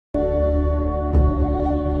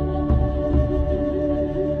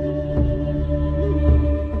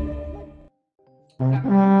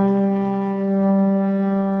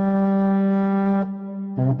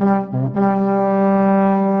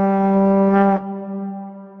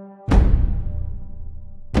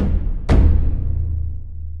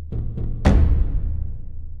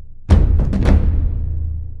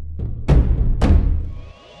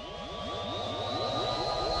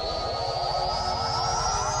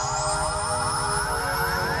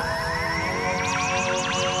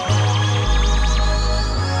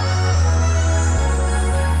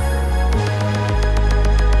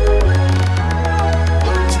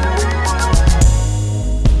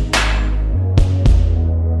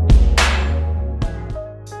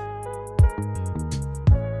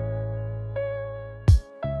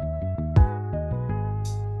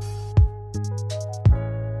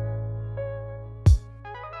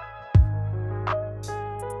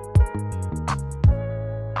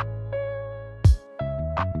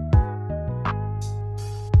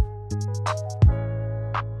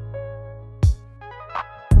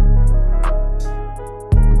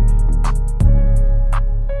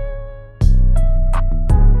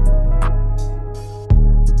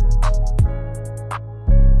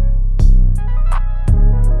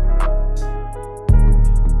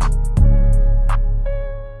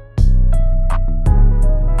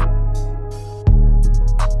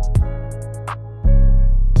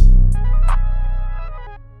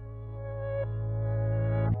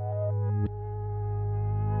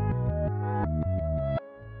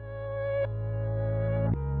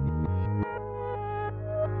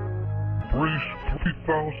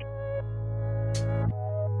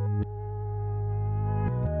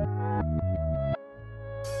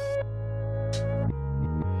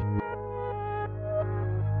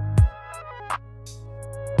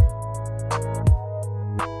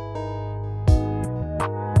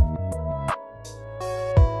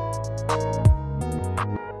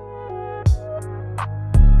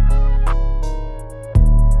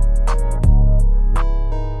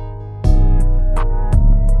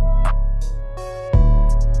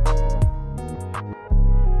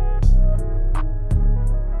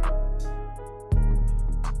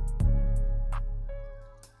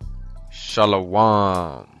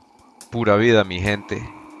Shalom. Pura vida, mi gente.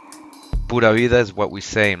 Pura vida is what we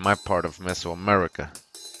say in my part of Mesoamerica.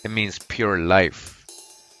 It means pure life.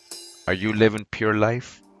 Are you living pure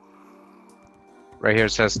life? Right here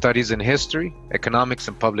it says Studies in History, Economics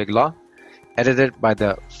and Public Law, edited by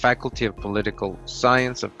the Faculty of Political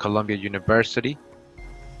Science of Columbia University.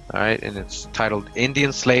 Alright, and it's titled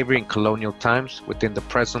Indian Slavery in Colonial Times Within the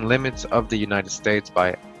Present Limits of the United States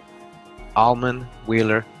by Alman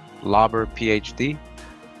Wheeler Lauber, PhD.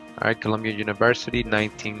 Alright, Columbia University,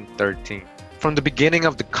 1913. From the beginning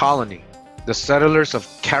of the colony, the settlers of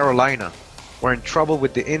Carolina were in trouble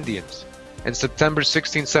with the Indians. In September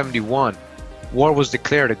 1671, war was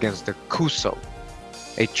declared against the Kuso,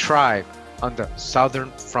 a tribe on the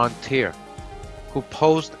southern frontier, who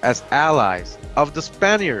posed as allies of the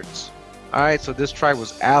Spaniards. Alright, so this tribe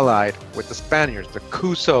was allied with the Spaniards, the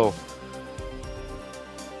Kuso,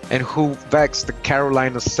 and who vexed the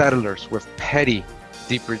Carolina settlers with petty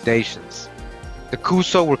depredations. The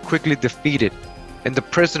Kuso were quickly defeated, and the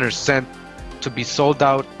prisoners sent to be sold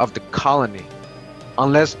out of the colony,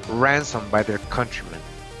 unless ransomed by their countrymen.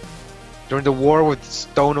 During the war with the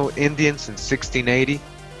Stono Indians in 1680,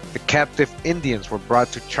 the captive Indians were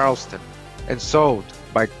brought to Charleston and sold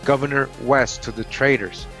by Governor West to the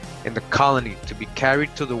traders in the colony to be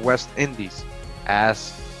carried to the West Indies as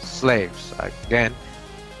slaves. Again,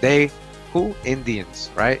 they, who? Indians,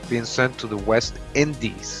 right? Being sent to the West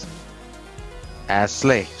Indies as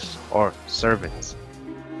slaves or servants.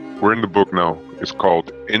 We're in the book now. It's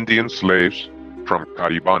called Indian Slaves from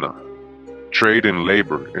Caribana, Trade and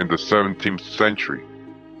Labor in the 17th Century,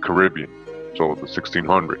 Caribbean. So the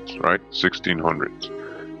 1600s, right?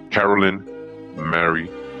 1600s. Carolyn Mary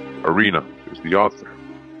Arena is the author,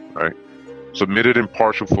 right? Submitted in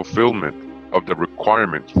partial fulfillment of the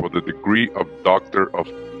requirements for the degree of Doctor of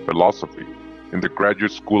Philosophy in the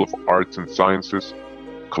Graduate School of Arts and Sciences,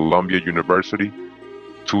 Columbia University,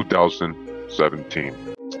 2017.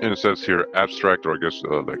 And it says here, abstract, or I guess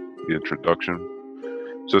like the introduction.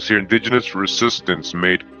 It says here, indigenous resistance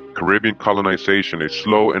made Caribbean colonization a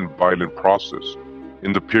slow and violent process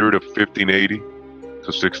in the period of 1580 to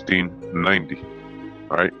 1690.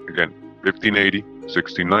 All right, again, 1580,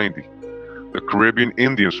 1690. The Caribbean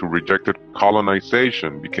Indians who rejected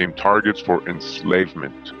colonization became targets for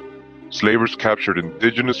enslavement. Slavers captured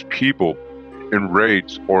indigenous people in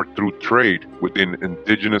raids or through trade within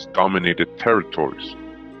indigenous-dominated territories.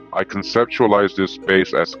 I conceptualize this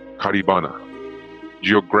space as Caribana.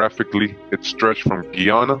 Geographically, it stretched from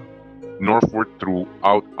Guyana, northward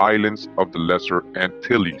throughout islands of the Lesser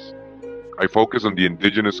Antilles. I focus on the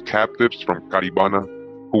indigenous captives from Caribana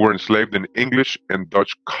who were enslaved in English and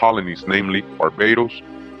Dutch colonies, namely Barbados,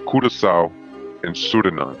 Curaçao, and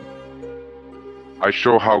Suriname. I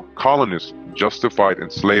show how colonists justified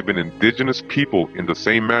enslaving indigenous people in the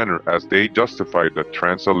same manner as they justified the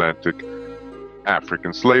transatlantic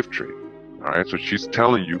African slave trade. Alright, so she's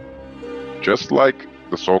telling you, just like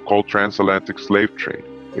the so-called transatlantic slave trade,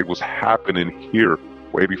 it was happening here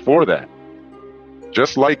way before that.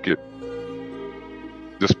 Just like it,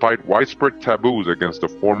 despite widespread taboos against the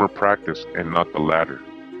former practice and not the latter.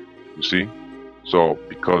 You see? So,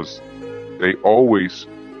 because they always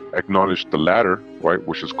acknowledge the latter, right,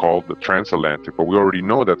 which is called the transatlantic, but we already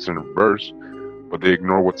know that's in reverse, but they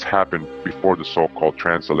ignore what's happened before the so-called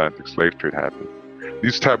transatlantic slave trade happened.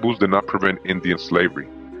 These taboos did not prevent Indian slavery,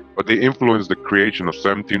 but they influenced the creation of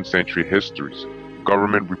 17th century histories,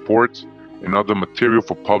 government reports, and other material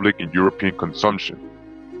for public and European consumption.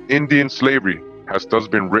 Indian slavery has thus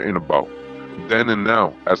been written about, then and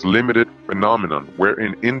now, as limited phenomenon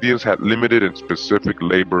wherein Indians had limited and specific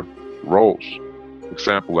labor roles,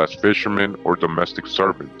 example as fishermen or domestic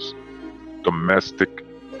servants,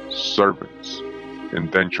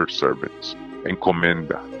 indentured servants,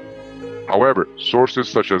 encomenda. However, sources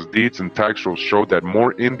such as deeds and tax rolls show that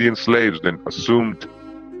more Indian slaves than assumed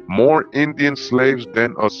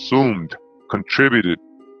contributed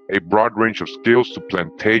a broad range of skills to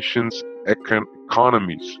plantations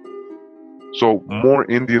economies. So more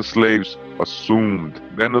Indian slaves assumed,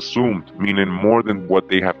 meaning more than what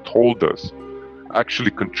they have told us,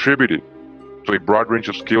 actually contributed to a broad range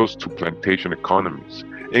of skills to plantation economies.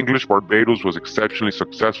 English Barbados was exceptionally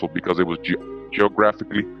successful because it was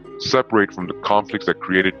geographically separate from the conflicts that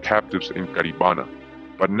created captives in Caribana,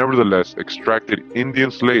 but nevertheless extracted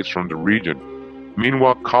Indian slaves from the region.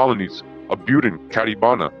 Meanwhile, colonies abutting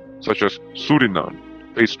Caribana, such as Suriname,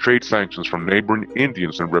 faced trade sanctions from neighboring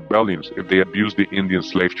Indians and rebellions if they abused the Indian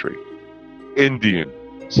slave trade. Indian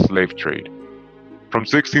slave trade. From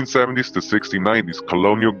 1670s to 1690s,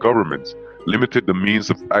 colonial governments limited the means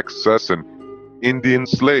of accessing Indian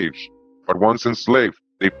slaves, but once enslaved,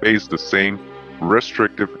 they faced the same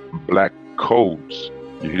restrictive black codes.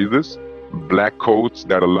 You hear this? Black codes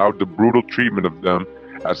that allowed the brutal treatment of them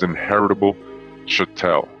as inheritable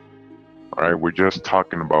chattel. Alright, we're just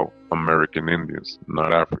talking about American Indians,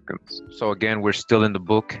 not Africans. So again, we're still in the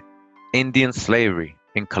book Indian Slavery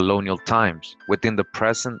in Colonial Times within the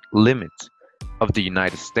present limits of the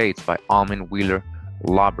United States by Almond Wheeler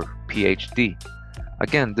Lauber, PhD.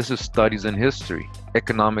 Again, this is Studies in History,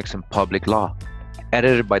 Economics and Public Law,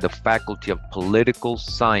 edited by the Faculty of Political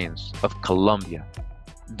Science of Columbia.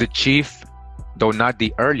 The chief, though not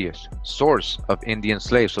the earliest, source of Indian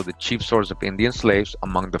slaves, so the chief source of Indian slaves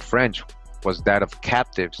among the French was that of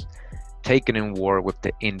captives taken in war with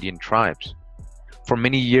the Indian tribes. For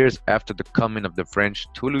many years after the coming of the French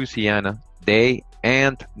to Louisiana, they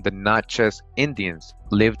and the Natchez Indians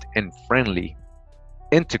lived in friendly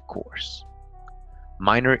intercourse.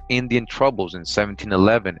 Minor Indian troubles in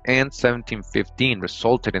 1711 and 1715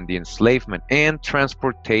 resulted in the enslavement and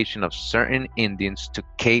transportation of certain Indians to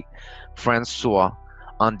Cape Francois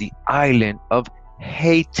on the island of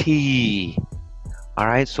Haiti.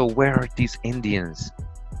 Alright, so where are these Indians?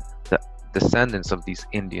 The descendants of these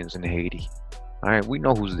Indians in Haiti. Alright, we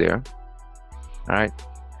know who's there. Alright,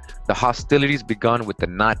 the hostilities begun with the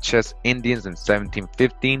Natchez Indians in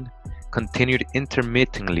 1715 continued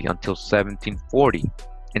intermittently until 1740.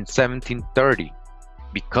 In 1730,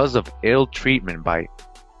 because of ill treatment by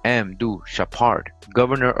M. du Chappard,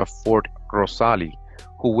 governor of Fort Rosalie,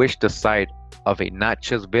 who wished the site of a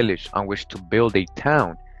Natchez village on which to build a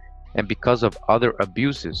town, and because of other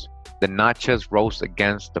abuses, the Natchez rose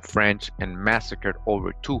against the French and massacred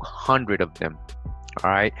over 200 of them.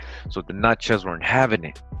 Alright, so the Natchez weren't having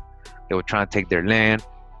it. They were trying to take their land,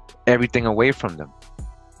 everything away from them.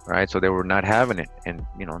 Right, so they were not having it, and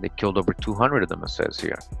they killed over 200 of them, it says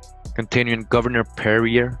here. Continuing, Governor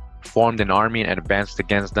Perrier formed an army and advanced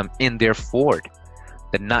against them in their fort.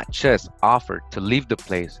 The Natchez offered to leave the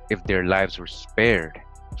place if their lives were spared.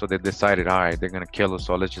 So they decided, all right, they're gonna kill us,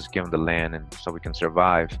 so let's just give them the land and so we can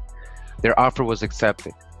survive. Their offer was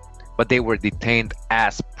accepted, but they were detained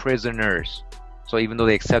as prisoners. So even though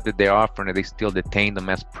they accepted their offer, they still detained them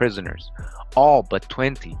as prisoners. All but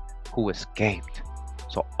 20 who escaped.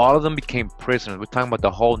 So all of them became prisoners. We're talking about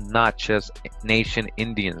the whole Natchez Nation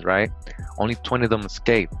Indians, right? Only 20 of them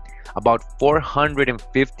escaped. About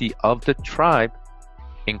 450 of the tribe,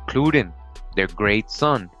 including their great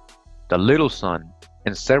son, the little son,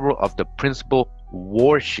 and several of the principal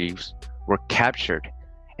war chiefs, were captured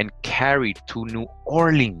and carried to New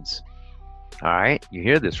Orleans. All right, you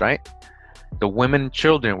hear this, right? The women and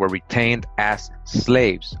children were retained as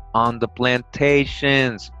slaves on the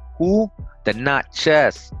plantations. Who? The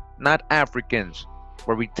Natchez, not Africans,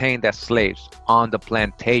 were retained as slaves on the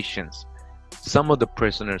plantations. Some of the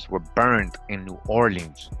prisoners were burned in New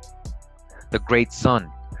Orleans. The great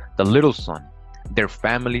son, the little son, their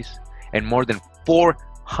families, and more than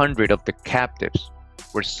 400 of the captives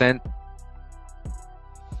were sent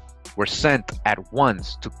at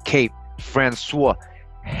once to Cape Francois,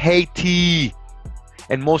 Haiti,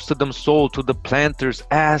 and most of them sold to the planters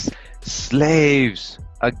as slaves.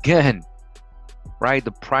 Again, right?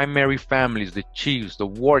 The primary families, the chiefs, the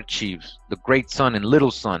war chiefs, the great son and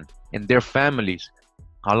little son, and their families,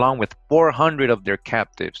 along with 400 of their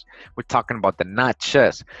captives. We're talking about the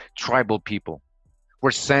Natchez tribal people.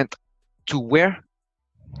 Were sent to where?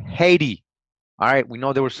 Haiti. All right, we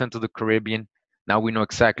know they were sent to the Caribbean. Now we know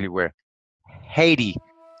exactly where. Haiti.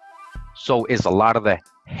 So is a lot of the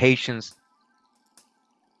Haitians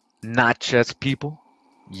Natchez people?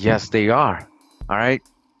 Yes, they are. All right.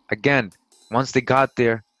 Again, once they got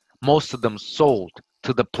there, most of them sold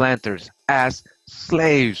to the planters as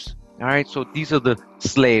slaves. All right. So these are the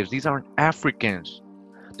slaves. These aren't Africans.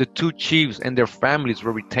 The two chiefs and their families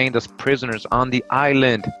were retained as prisoners on the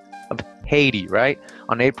island of Haiti, right?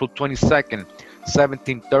 On April 22nd,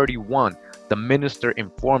 1731, the minister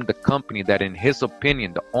informed the company that in his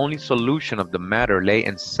opinion, the only solution of the matter lay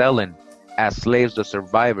in selling as slaves the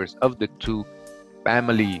survivors of the two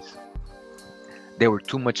families. They were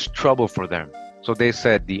too much trouble for them. So they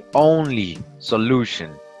said the only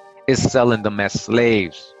solution is selling them as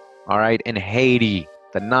slaves. All right, in Haiti,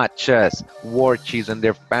 the Natchez, war chiefs and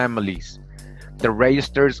their families. The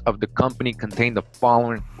registers of the company contain the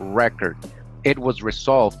following record. It was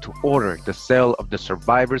resolved to order the sale of the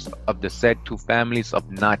survivors of the said two families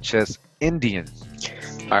of Natchez Indians.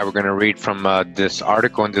 All right, we're going to read from this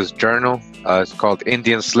article in this journal. It's called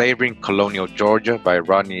Indian Slavery in Colonial Georgia by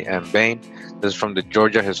Rodney M. Bain. This is from the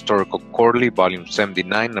Georgia Historical Quarterly, volume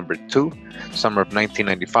 79, number 2, summer of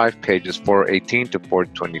 1995, pages 418 to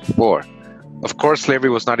 424. Of course,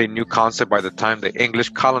 slavery was not a new concept by the time the English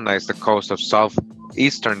colonized the coast of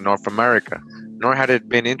southeastern North America, nor had it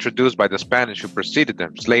been introduced by the Spanish who preceded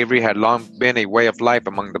them. Slavery had long been a way of life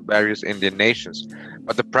among the various Indian nations,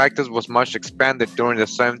 but the practice was much expanded during the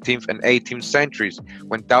 17th and 18th centuries,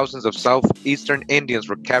 when thousands of southeastern Indians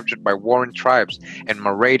were captured by warring tribes and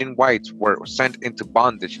marauding whites were sent into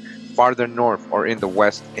bondage farther north or in the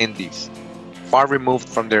West Indies, far removed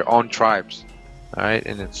from their own tribes. All right,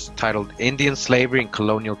 and it's titled Indian Slavery in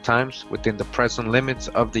Colonial Times Within the Present Limits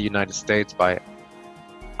of the United States by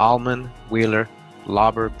Alman Wheeler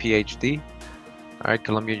Lauber, PhD. All right,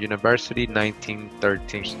 Columbia University,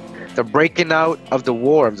 1913. The breaking out of the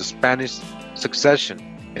War of the Spanish Succession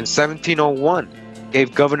in 1701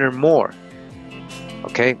 gave Governor Moore,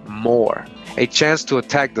 a chance to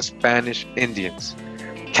attack the Spanish Indians,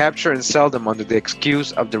 capture and sell them under the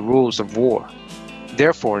excuse of the rules of war.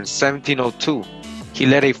 Therefore, in 1702, he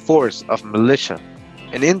led a force of militia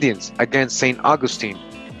and Indians against St. Augustine,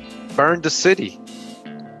 burned the city,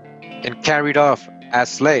 and carried off as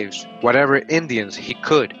slaves whatever Indians he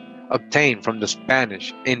could obtain from the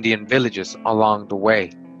Spanish Indian villages along the way.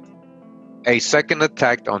 A second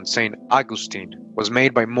attack on St. Augustine was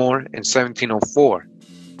made by Moore in 1704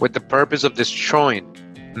 with the purpose of destroying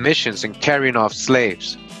missions and carrying off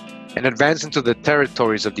slaves. An advance into the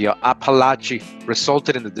territories of the Appalachee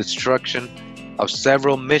resulted in the destruction of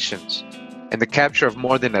several missions and the capture of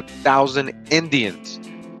more than 1,000 Indians,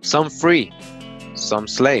 some free, some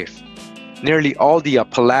slave. Nearly all the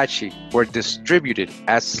Appalachee were distributed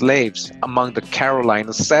as slaves among the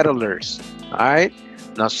Carolina settlers. All right,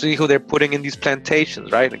 now see who they're putting in these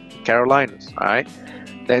plantations, right? Carolinas. All right,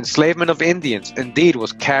 the enslavement of Indians indeed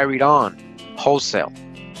was carried on wholesale.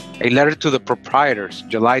 A letter to the proprietors,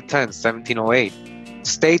 July 10, 1708,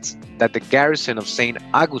 states that the garrison of St.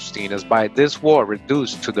 Augustine is by this war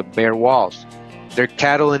reduced to the bare walls, their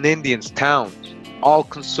cattle and Indians' towns, all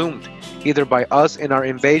consumed, either by us in our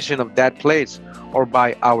invasion of that place or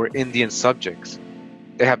by our Indian subjects.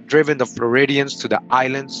 They have driven the Floridians to the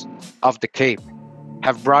islands of the Cape,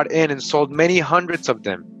 have brought in and sold many hundreds of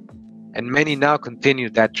them, and many now continue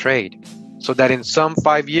that trade, so that in some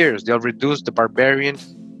 5 years they'll reduce the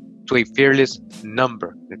barbarians to a fearless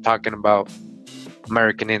number. They're talking about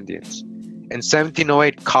American Indians. In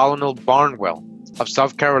 1708, Colonel Barnwell of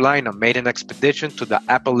South Carolina made an expedition to the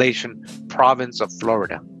Appalachian province of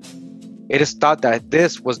Florida. It is thought that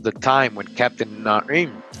this was the time when Captain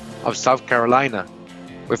Naim of South Carolina,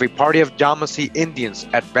 with a party of Yamasee Indians,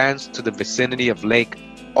 advanced to the vicinity of Lake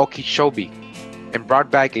Okeechobee and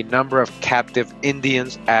brought back a number of captive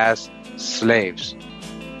Indians as slaves.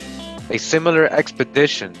 A similar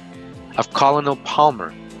expedition of Colonel Palmer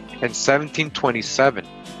in 1727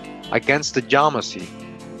 against the Yamasee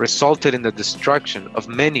resulted in the destruction of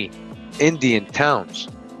many Indian towns,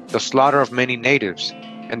 the slaughter of many natives,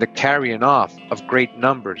 and the carrying off of great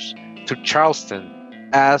numbers to Charleston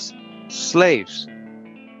as slaves.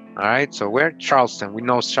 All right, so we're at Charleston. We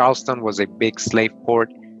know Charleston was a big slave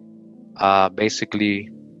port, basically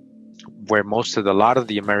where a lot of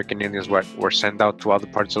the American Indians were sent out to other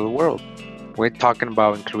parts of the world. We're talking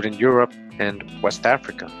about including Europe and West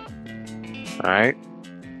Africa. All right.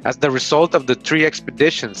 As the result of the 3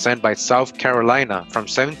 expeditions sent by South Carolina from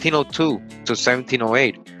 1702 to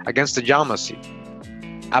 1708 against the Yamasee,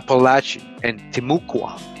 Appalachee, and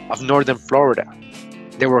Timucua of northern Florida,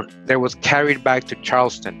 they was carried back to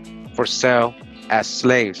Charleston for sale as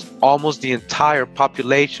slaves. Almost the entire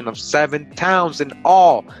population of 7 towns in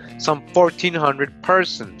all, some 1,400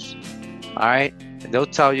 persons. All right, and they'll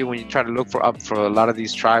tell you when you try to look for a lot of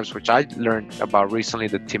these tribes, which I learned about recently,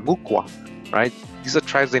 the Timucua, right? These are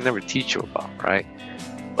tribes they never teach you about, right?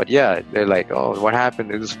 But yeah, they're like, oh, what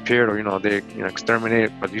happened? They disappeared, or they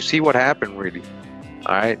exterminated. But you see what happened, really.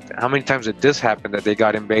 All right, how many times did this happen that they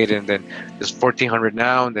got invaded, and then there's 1,400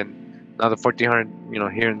 now, and then another 1,400,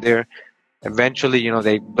 here and there. Eventually,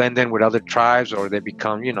 they blend in with other tribes, or they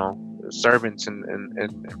become, servants in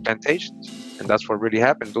plantations, and that's what really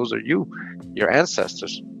happened. Those are your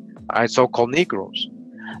ancestors, all right, so-called Negroes.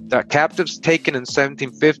 The captives taken in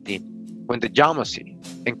 1715, when the Yamasee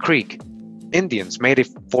and Creek Indians made a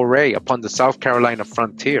foray upon the South Carolina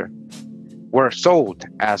frontier, were sold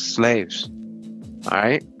as slaves. All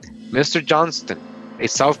right, Mr. Johnston, a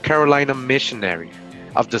South Carolina missionary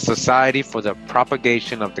of the Society for the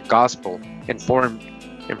Propagation of the Gospel in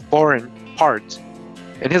foreign parts,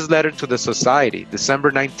 in his letter to the Society,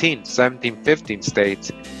 December 19, 1715,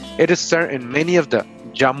 states, "It is certain many of the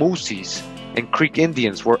Yamusees and Creek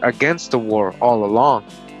Indians were against the war all along,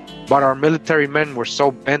 but our military men were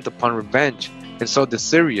so bent upon revenge and so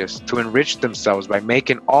desirous to enrich themselves by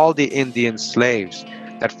making all the Indians slaves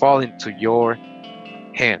that fall into your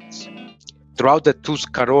hands." Throughout the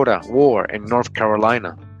Tuscarora War in North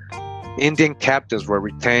Carolina, Indian captives were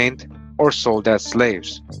retained or sold as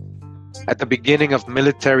slaves. At the beginning of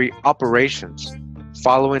military operations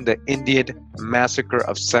following the Indian Massacre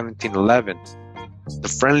of 1711, the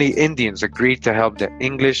friendly Indians agreed to help the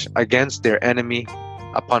English against their enemy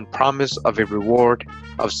upon promise of a reward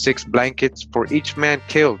of 6 blankets for each man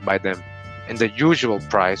killed by them, and the usual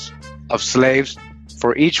price of slaves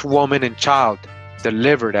for each woman and child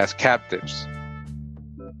delivered as captives.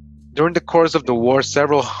 During the course of the war,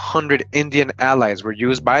 several hundred Indian allies were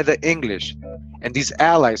used by the English, and these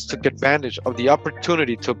allies took advantage of the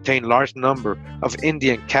opportunity to obtain large number of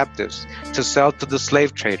Indian captives to sell to the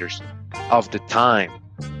slave traders of the time.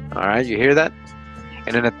 All right, you hear that?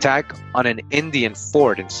 In an attack on an Indian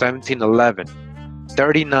fort in 1711,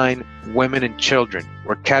 39 women and children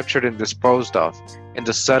were captured and disposed of in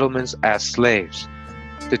the settlements as slaves.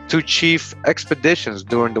 The 2 chief expeditions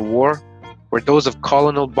during the war were those of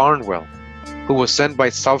Colonel Barnwell, who was sent by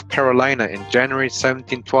South Carolina in January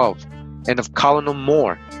 1712, and of Colonel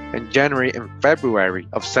Moore in January and February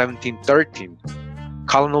of 1713.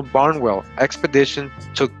 Colonel Barnwell expedition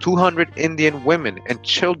took 200 Indian women and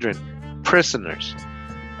children prisoners.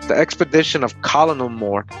 The expedition of Colonel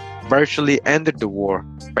Moore virtually ended the war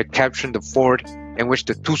by capturing the fort in which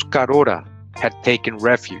the Tuscarora had taken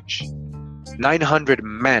refuge. 900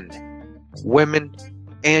 men, women,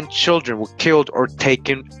 and children were killed or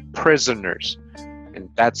taken prisoners. And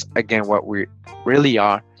that's, again, what we really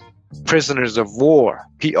are. Prisoners of war,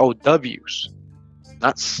 POWs,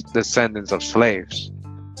 not descendants of slaves.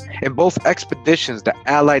 In both expeditions, the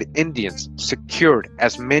Allied Indians secured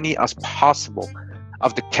as many as possible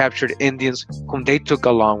of the captured Indians whom they took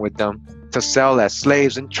along with them to sell as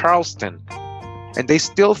slaves in Charleston. And they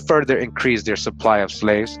still further increased their supply of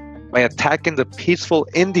slaves by attacking the peaceful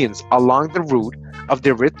Indians along the route of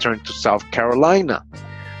their return to South Carolina.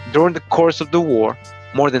 During the course of the war,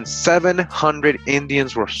 more than 700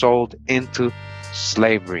 Indians were sold into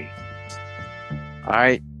slavery. All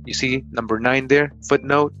right, you see number 9 there,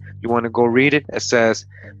 footnote. You want to go read it? It says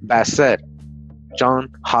Bassett, Johns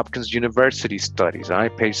Hopkins University Studies, all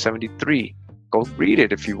right, page 73. Go read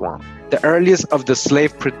it if you want. The earliest of the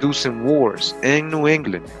slave-producing wars in New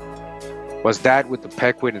England was that with the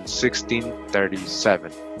Pequot in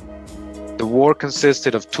 1637. The war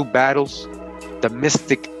consisted of 2 battles, the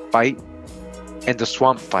Mystic Fight and the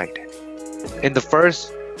Swamp Fight. In the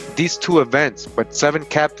first, these 2 events, but 7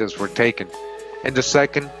 captives were taken, In the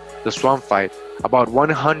second, the swamp fight, about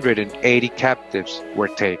 180 captives were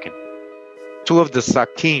taken. Two of the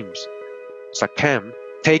Sakem,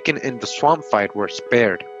 taken in the swamp fight were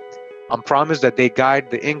spared, on promise that they guide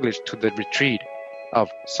the English to the retreat of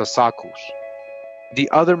Sasakus. The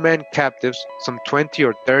other men captives, some 20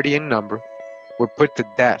 or 30 in number, were put to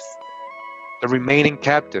death. The remaining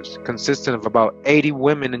captives, consisting of about 80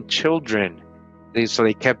 women and children, so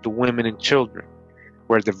they kept the women and children,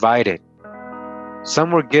 were divided.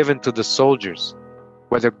 Some were given to the soldiers,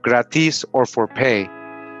 whether gratis or for pay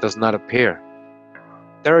does not appear.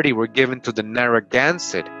 30 were given to the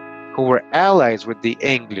Narragansett, who were allies with the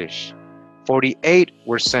English. 48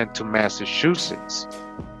 were sent to Massachusetts,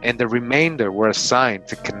 and the remainder were assigned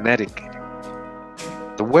to Connecticut.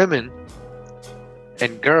 The women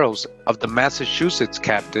and girls of the Massachusetts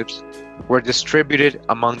captives were distributed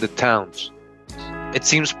among the towns. It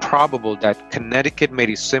seems probable that Connecticut made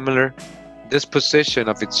a similar disposition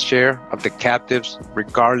of its share of the captives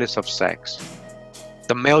regardless of sex.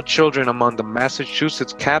 The male children among the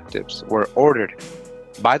Massachusetts captives were ordered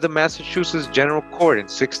by the Massachusetts General Court in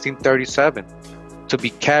 1637 to be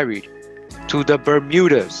carried to the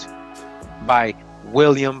Bermudas by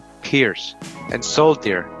William Pierce and sold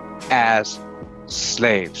there as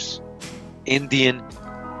slaves. Indian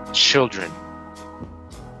children,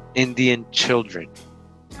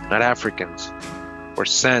 not Africans, were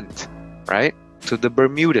sent, right, to the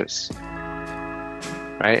Bermudas,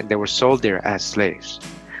 right, and they were sold there as slaves.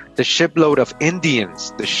 The shipload of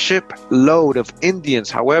Indians,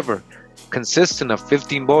 however, consisting of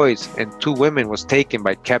 15 boys and 2 women, was taken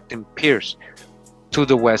by Captain Pierce to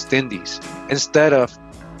the West Indies instead of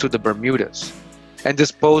to the Bermudas, and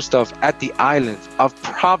disposed of at the island of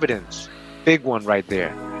Providence. Big one right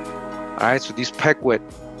there. All right, so these Pequot,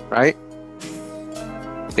 right,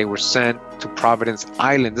 they were sent to Providence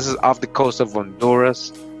Island. This is off the coast of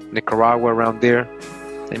Honduras, Nicaragua, around there,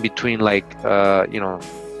 in between,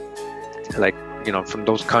 from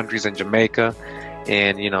those countries, in Jamaica,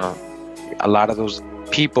 and a lot of those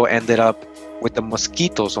people ended up with the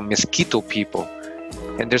mosquitoes, or mosquito people,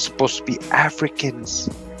 and they're supposed to be Africans,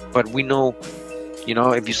 but we know,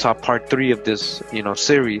 if you saw part 3 of this,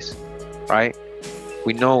 series, right,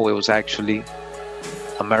 we know it was actually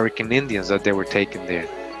American Indians that they were taken there.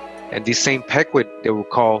 And these same Pequot, they were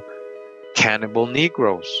called cannibal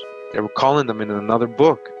Negroes. They were calling them in another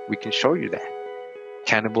book. We can show you that.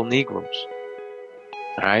 Cannibal Negroes.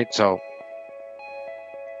 All right, so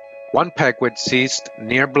one Pequot seized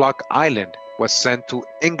near Block Island was sent to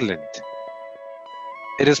England.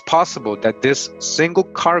 It is possible that this single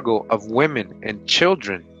cargo of women and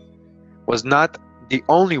children was not the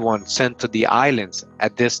only one sent to the islands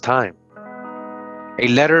at this time. A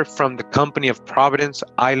letter from the Company of Providence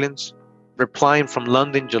Islands, replying from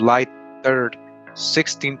London July 3rd,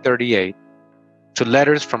 1638, to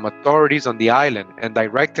letters from authorities on the island and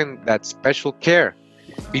directing that special care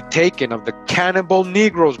be taken of the cannibal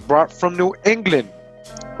Negroes brought from New England.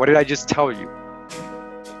 What did I just tell you?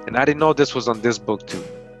 And I didn't know this was on this book too.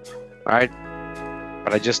 All right,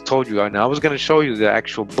 but I just told you, and I was going to show you the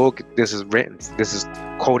actual book this is written, this is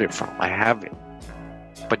quoted from. I have it,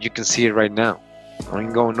 but you can see it right now. I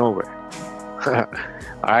ain't going nowhere. All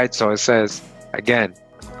right, so it says again,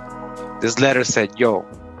 this letter said, yo,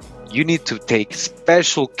 you need to take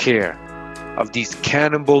special care of these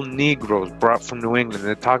cannibal Negroes brought from New England.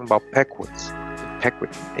 They're talking about Pequot,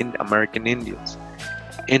 in American Indians.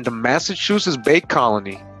 In the Massachusetts Bay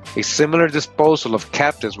Colony, a similar disposal of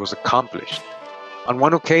captives was accomplished. On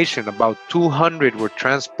one occasion, about 200 were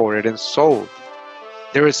transported and sold.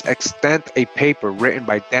 There is extant a paper written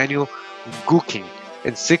by Daniel Gooking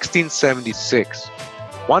in 1676,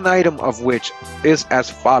 one item of which is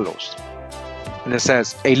as follows. And it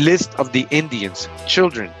says, a list of the Indians,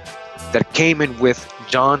 children, that came in with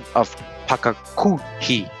John of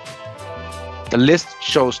Pacacuhi. The list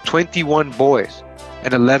shows 21 boys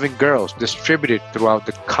and 11 girls distributed throughout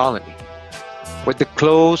the colony. With the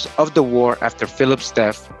close of the war after Philip's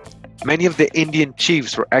death, many of the Indian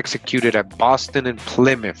chiefs were executed at Boston and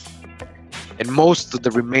Plymouth, and most of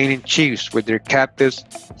the remaining chiefs with their captives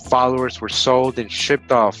followers were sold and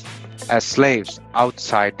shipped off as slaves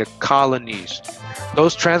outside the colonies.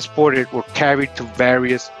 Those transported were carried to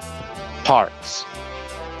various parts: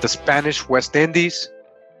 the Spanish West Indies,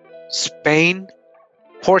 Spain,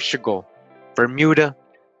 Portugal, Bermuda,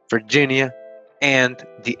 Virginia, and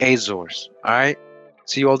the Azores. All right,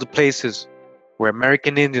 see all the places where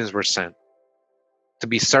American Indians were sent to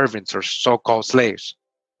be servants or so-called slaves,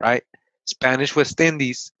 right? Spanish West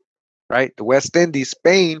Indies, right? The West Indies,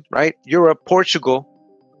 Spain, right? Europe, Portugal.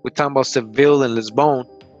 We're talking about Seville and Lisbon,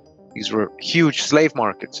 These were huge slave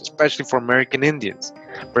markets, especially for American Indians.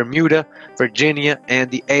 Bermuda, Virginia,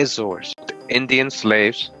 and the Azores. Indian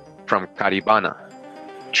slaves from Caribana.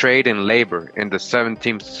 Trade and labor in the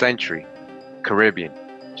 17th century Caribbean,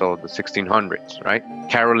 so the 1600s, right?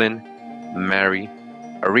 Carolyn Mary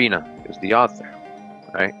Arena is the author,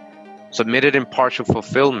 right? Submitted in partial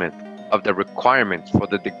fulfillment of the requirements for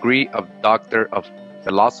the degree of Doctor of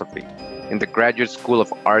Philosophy in the Graduate School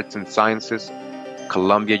of Arts and Sciences,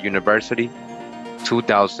 Columbia University,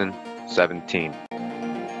 2017.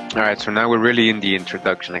 All right, so now we're really in the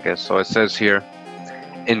introduction, I guess. So it says here,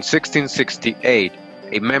 in 1668,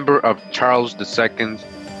 a member of Charles II's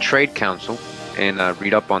Trade Council, and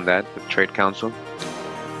read up on that, the Trade Council,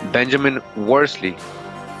 Benjamin Worsley,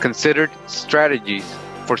 considered strategies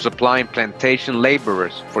for supplying plantation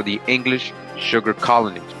laborers for the English sugar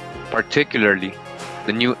colonies, particularly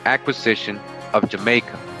the new acquisition of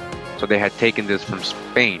Jamaica. So they had taken this from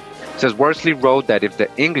Spain. It says Worsley wrote that if the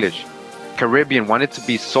English Caribbean wanted to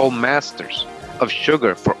be sole masters of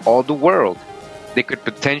sugar for all the world, they could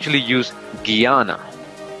potentially use Guyana,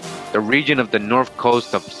 the region of the north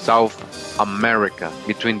coast of South America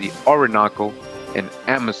between the Orinoco and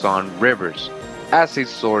Amazon rivers, as a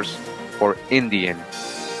source for Indian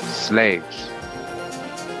slaves.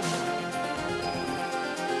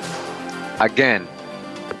 Again,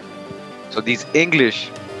 so these English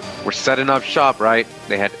were setting up shop, right?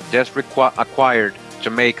 They had just acquired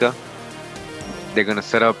Jamaica. They're going to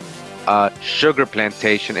set up a sugar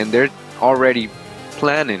plantation, and they're already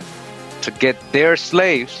planning to get their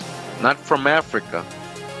slaves not from Africa,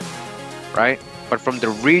 right, but from the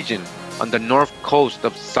region on the north coast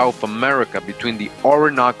of South America between the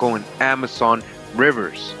Orinoco and Amazon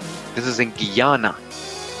rivers. This is in Guyana,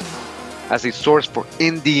 as a source for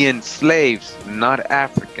Indian slaves, not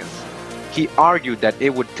Africans. He argued that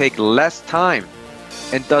it would take less time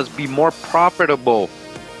and thus be more profitable,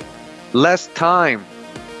 less time,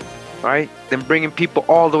 right, than bringing people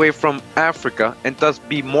all the way from Africa, and thus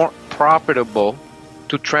be more profitable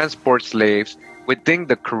to transport slaves within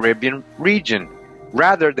the Caribbean region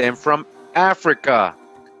rather than from Africa.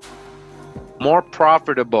 More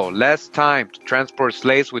profitable, less time to transport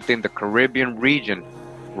slaves within the Caribbean region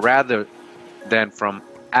rather than from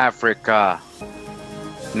Africa.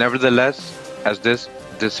 Nevertheless, as this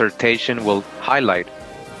dissertation will highlight,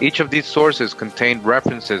 each of these sources contained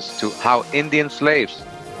references to how Indian slaves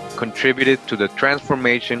contributed to the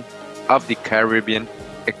transformation of the Caribbean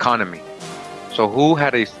economy. So who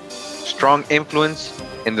had a strong influence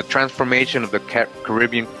in the transformation of the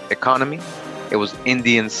Caribbean economy? It was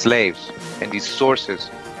Indian slaves, and these sources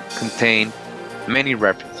contain many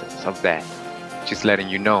references of that. Just letting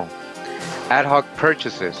you know. Ad hoc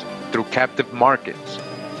purchases through captive markets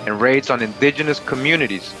and raids on indigenous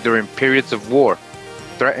communities during periods of war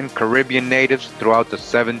threatened Caribbean natives throughout the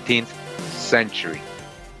 17th century.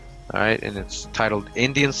 All right, and it's titled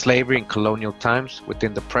Indian Slavery in Colonial Times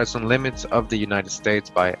Within the Present Limits of the United States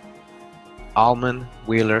by Alman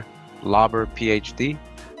Wheeler Lauber, Ph.D.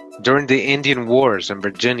 During the Indian Wars in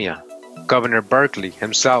Virginia, Governor Berkeley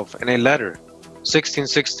himself, in a letter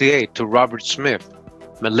 1668 to Robert Smith,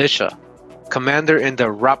 militia commander in the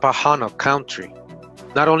Rappahannock country,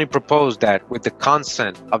 not only proposed that with the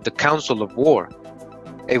consent of the Council of War,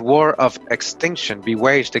 a war of extinction be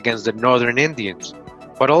waged against the Northern Indians,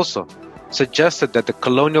 but also suggested that the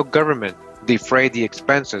colonial government defray the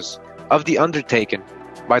expenses of the undertaking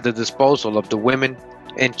by the disposal of the women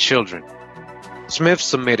and children. Smith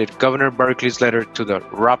submitted Governor Berkeley's letter to the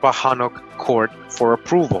Rappahannock court for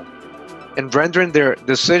approval. In rendering their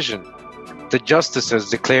decision, the justices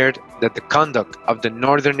declared that the conduct of the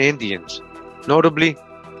Northern Indians, notably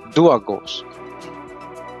Duagos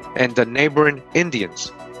and the neighboring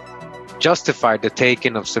Indians, justified the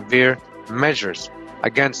taking of severe measures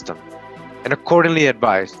against them, and accordingly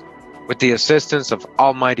advised, with the assistance of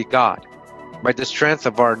Almighty God, by the strength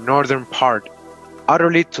of our northern part,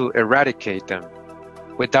 utterly to eradicate them,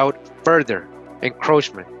 without further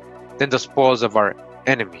encroachment than the spoils of our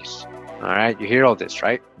enemies. All right, you hear all this,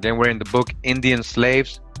 right? Then we're in the book Indian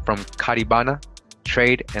Slaves from Caribana,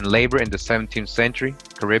 Trade and Labor in the 17th Century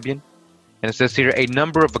Caribbean. And it says here, a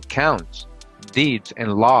number of accounts, deeds,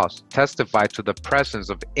 and laws testify to the presence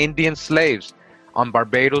of Indian slaves on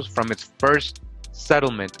Barbados from its first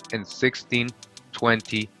settlement in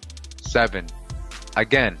 1627.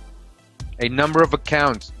 Again, a number of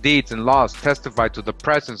accounts, deeds, and laws testify to the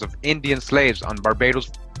presence of Indian slaves on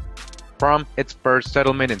Barbados from its first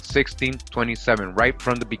settlement in 1627, right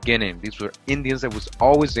from the beginning. These were Indians that was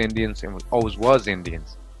always Indians and always was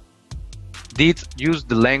Indians. Deeds used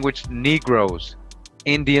the language Negroes,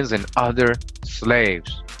 Indians, and other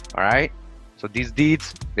slaves. All right. So these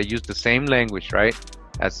deeds, they use the same language, right,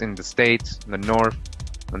 as in the States, in the North,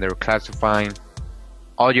 when they were classifying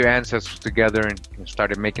all your ancestors together and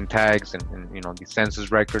started making tags and these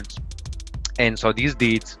census records. And so these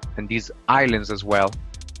deeds and these islands as well,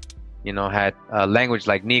 had language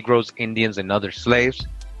like Negroes, Indians, and other slaves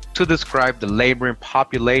to describe the laboring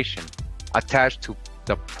population attached to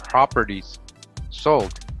the properties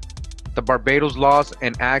sold. The Barbados laws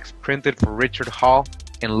and acts printed for Richard Hall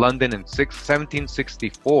in London in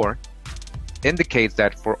 1764 indicates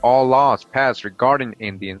that for all laws passed regarding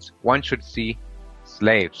Indians, one should see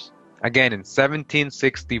slaves. Again, in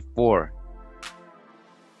 1764,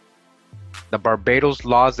 the Barbados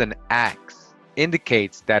laws and acts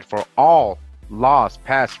indicates that for all laws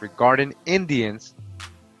passed regarding Indians,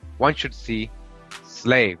 one should see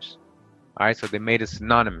slaves. All right, so they made it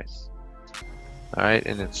synonymous. All right,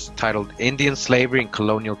 and it's titled Indian Slavery in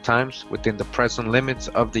Colonial Times Within the Present Limits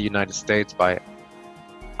of the United States by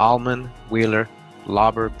Almond Wheeler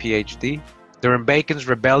Lauber, PhD. During Bacon's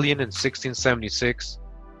rebellion in 1676,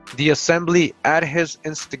 the Assembly, at his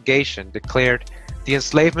instigation, declared the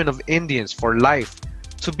enslavement of Indians for life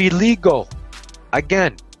to be legal.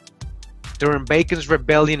 Again, during Bacon's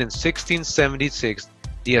rebellion in 1676,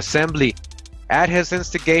 the Assembly, at his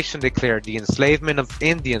instigation, declared the enslavement of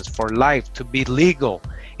Indians for life to be legal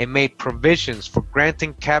and made provisions for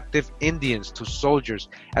granting captive Indians to soldiers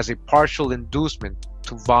as a partial inducement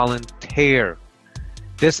to volunteer.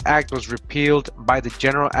 This act was repealed by the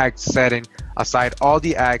General Act setting aside all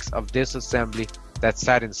the acts of this Assembly that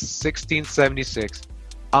sat in 1676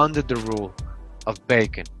 under the rule of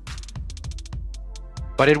Bacon.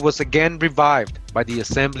 But it was again revived by the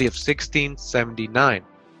Assembly of 1679,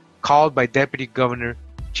 called by Deputy Governor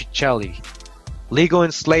Ciccelli. Legal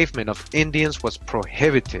enslavement of Indians was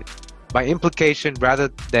prohibited by implication rather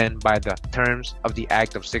than by the terms of the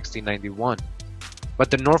Act of 1691.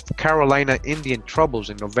 But the North Carolina Indian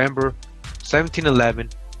troubles in November 1711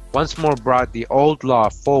 once more brought the old law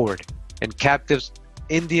forward, and captives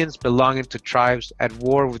Indians belonging to tribes at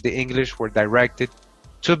war with the English were directed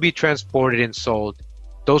to be transported and sold,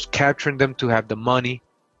 those capturing them to have the money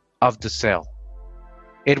of the sale.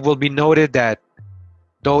 It will be noted that,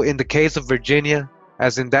 though in the case of Virginia,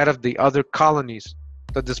 as in that of the other colonies,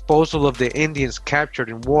 the disposal of the Indians captured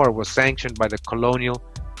in war was sanctioned by the colonial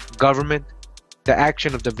government, the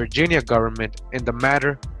action of the Virginia government in the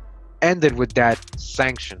matter ended with that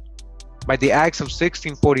sanction. By the acts of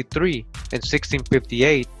 1643 and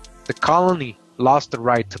 1658, the colony lost the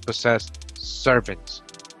right to possess servants.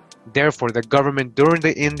 Therefore, the government during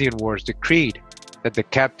the Indian Wars decreed that the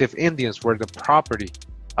captive Indians were the property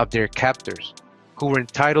of their captors, who were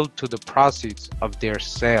entitled to the proceeds of their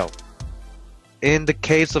sale. In the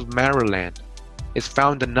case of Maryland, is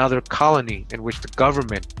found another colony in which the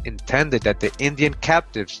government intended that the Indian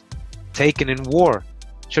captives taken in war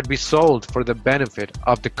should be sold for the benefit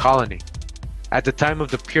of the colony. At the time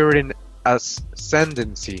of the Puritan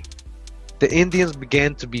ascendancy, the Indians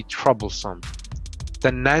began to be troublesome.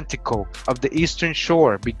 The Nanticoke of the eastern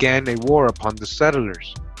shore began a war upon the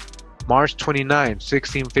settlers. March 29,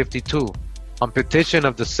 1652, on petition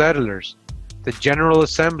of the settlers, the General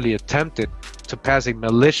Assembly attempted to pass a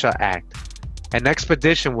militia act. An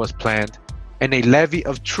expedition was planned and a levy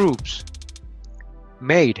of troops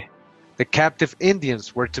made. The captive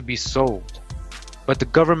Indians were to be sold, but the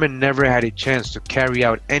government never had a chance to carry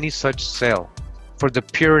out any such sale, for the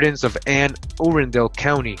Puritans of Anne Arundel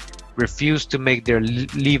County refused to make their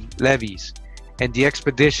levies, and the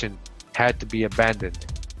expedition had to be abandoned.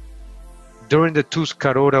 During the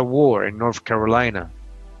Tuscarora War in North Carolina,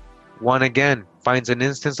 one again finds an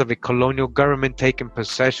instance of a colonial government taking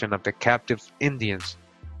possession of the captive Indians,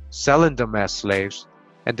 selling them as slaves,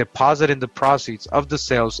 and depositing the proceeds of the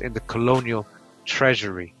sales in the colonial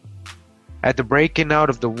treasury. At the breaking out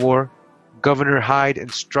of the war, Governor Hyde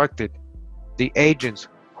instructed the agents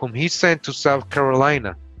whom he sent to South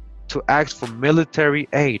Carolina to ask for military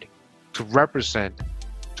aid to represent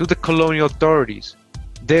to the colonial authorities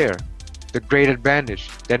there the great advantage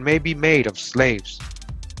that may be made of slaves,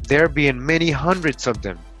 there being many hundreds of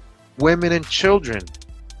them, women and children.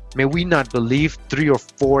 May we not believe 3,000 or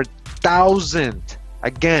 4,000?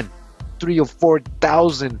 Again, 3,000 or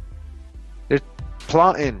 4,000. They're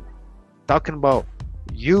plotting, talking about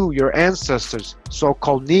you, your ancestors,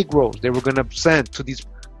 so-called Negroes. They were going to send to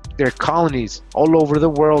their colonies all over the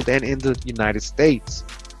world and in the United States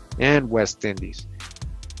and West Indies.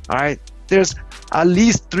 All right, there's at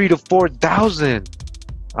least 3,000 to 4,000.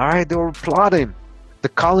 All right, they were plotting. The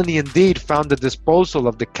colony indeed found the disposal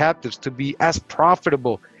of the captives to be as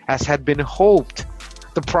profitable as had been hoped.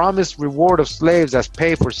 The promised reward of slaves as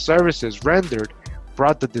pay for services rendered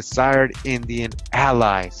brought the desired Indian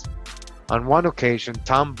allies. On one occasion,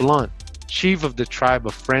 Tom Blunt, chief of the tribe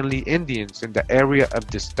of Friendly Indians in the area of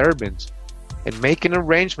disturbance, in making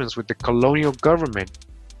arrangements with the colonial government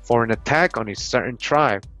for an attack on a certain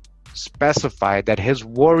tribe, specified that his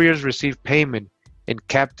warriors receive payment in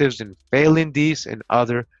captives in Indies and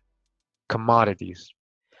other commodities.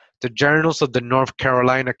 The journals of the North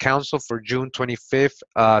Carolina Council for June 25,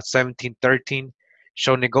 1713,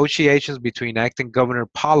 show negotiations between acting Governor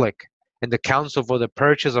Pollock and the council for the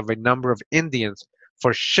purchase of a number of Indians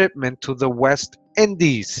for shipment to the West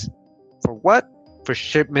Indies. For what? For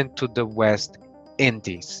shipment to the West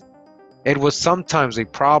Indies. It was sometimes a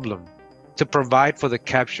problem to provide for the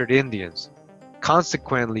captured Indians.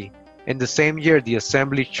 Consequently, in the same year, the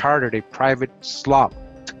Assembly chartered a private sloop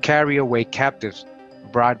to carry away captives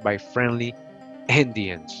brought by Friendly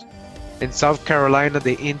Indians. In South Carolina,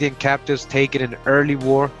 the Indian captives taken in early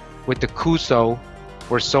war with the Cusco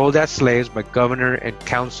were sold as slaves by governor and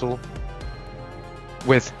council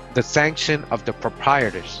with the sanction of the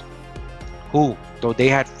proprietors, who, though they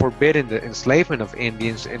had forbidden the enslavement of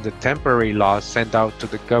Indians in the temporary laws sent out to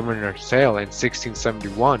the Governor Sale in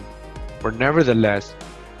 1671, were nevertheless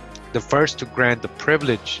the first to grant the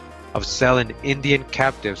privilege of selling Indian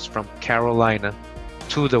captives from Carolina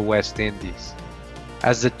to the West Indies,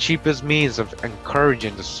 as the cheapest means of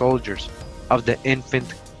encouraging the soldiers of the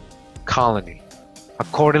infant colony.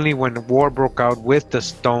 Accordingly, when war broke out with the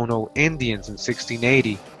Stono Indians in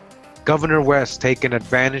 1680, Governor West, taking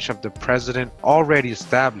advantage of the precedent already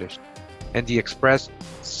established and the express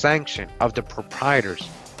sanction of the proprietors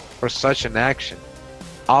for such an action,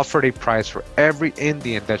 offered a price for every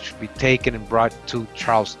Indian that should be taken and brought to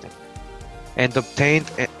Charleston, and obtained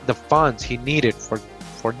the funds he needed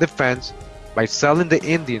for defense by selling the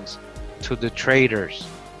Indians to the traders.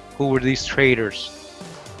 Who were these traders?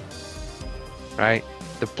 Right?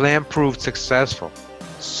 The plan proved successful.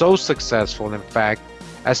 So successful, in fact,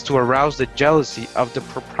 as to arouse the jealousy of the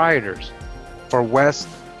proprietors, for West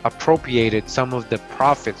appropriated some of the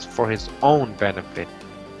profits for his own benefit.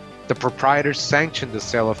 The proprietors sanctioned the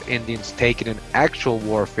sale of Indians taken in actual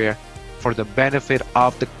warfare for the benefit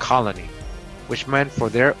of the colony, which meant for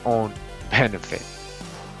their own benefit.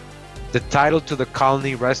 The title to the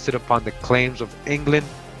colony rested upon the claims of England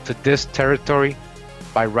to this territory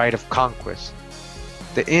by right of conquest.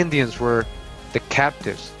 The Indians were the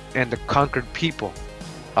captives and the conquered people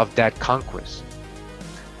of that conquest.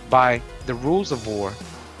 By the rules of war,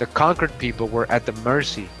 the conquered people were at the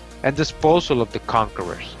mercy and disposal of the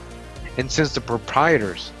conquerors. And since the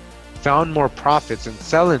proprietors found more profits in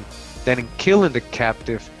selling than in killing the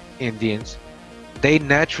captive Indians, they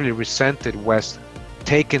naturally resented West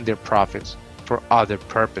taking their profits for other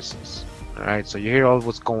purposes. Alright, so you hear all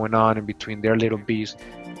what's going on in between their little beefs.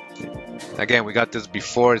 Again, we got this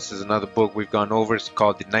before. This is another book we've gone over. It's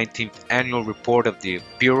called the 19th Annual Report of the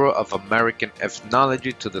Bureau of American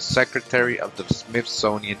Ethnology to the Secretary of the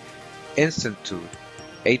Smithsonian Institute,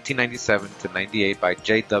 1897 to 98 by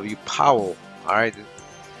J.W. Powell. Alright,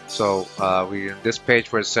 so we're in this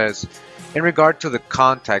page where it says, in regard to the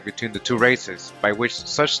contact between the two races, by which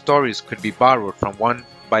such stories could be borrowed from one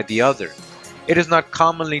by the other, it is not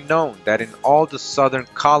commonly known that in all the southern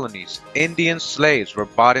colonies, Indian slaves were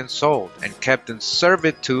bought and sold and kept in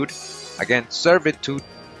servitude, again servitude,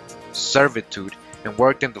 and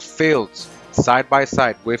worked in the fields side by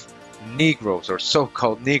side with Negroes or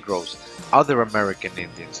so-called Negroes, other American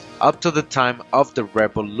Indians, up to the time of the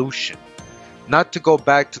Revolution. Not to go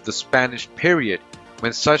back to the Spanish period,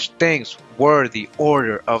 when such things were the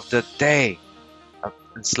order of the day, of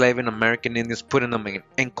enslaving American Indians, putting them in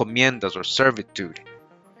encomiendas or servitude.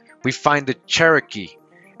 We find the Cherokee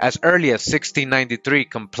as early as 1693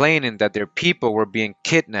 complaining that their people were being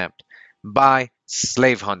kidnapped by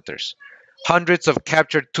slave hunters. Hundreds of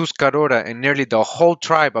captured Tuscarora and nearly the whole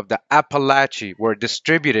tribe of the Appalachians were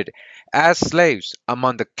distributed as slaves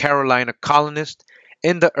among the Carolina colonists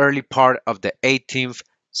in the early part of the 18th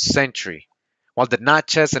century, while the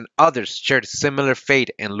Natchez and others shared similar fate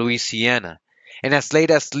in Louisiana, and as late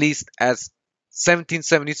as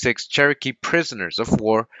 1776, Cherokee prisoners of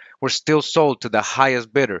war were still sold to the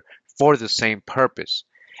highest bidder for the same purpose.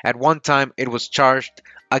 At one time, it was charged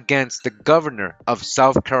against the governor of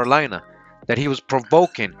South Carolina that he was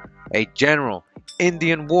provoking a general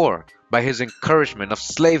Indian war by his encouragement of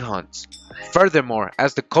slave hunts. Furthermore,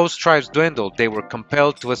 as the coast tribes dwindled, they were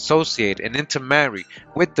compelled to associate and intermarry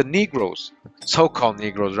with the Negroes, so-called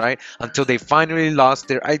Negroes, right? Until they finally lost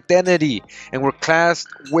their identity and were classed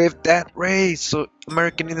with that race. So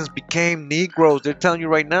American Indians became Negroes. They're telling you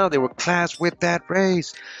right now they were classed with that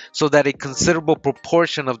race. So that a considerable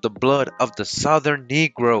proportion of the blood of the Southern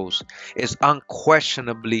Negroes is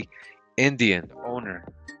unquestionably Indian owner.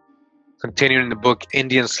 Continuing the book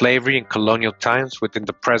Indian Slavery in Colonial Times within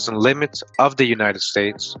the present limits of the United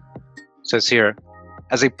States, says here,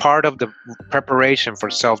 as a part of the preparation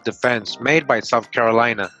for self-defense made by South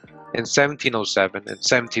Carolina in 1707 and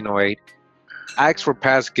 1708, acts were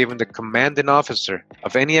passed giving the commanding officer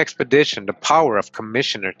of any expedition the power of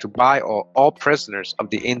commissioner to buy all prisoners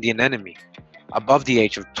of the Indian enemy above the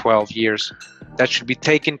age of 12 years that should be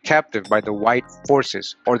taken captive by the white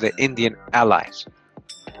forces or the Indian allies.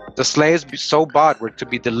 The slaves so bought were to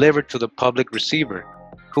be delivered to the public receiver,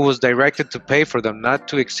 who was directed to pay for them not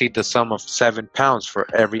to exceed the sum of £7 for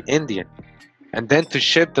every Indian, and then to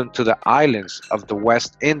ship them to the islands of the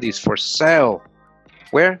West Indies for sale.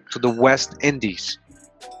 Where? To the West Indies.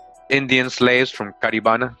 Indian slaves from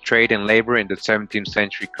Caribana trade and labor in the 17th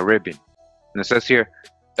century Caribbean. And it says here,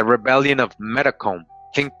 the rebellion of Metacom,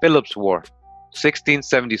 King Philip's War,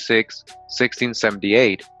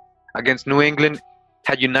 1676-1678, against New England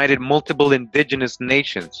had united multiple indigenous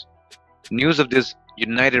nations. News of this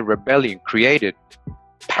united rebellion created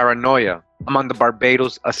paranoia among the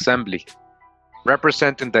Barbadoes Assembly,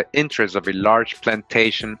 representing the interests of a large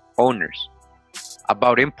plantation owners,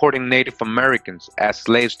 about importing Native Americans as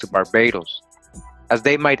slaves to Barbados, as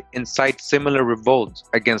they might incite similar revolts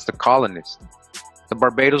against the colonists. The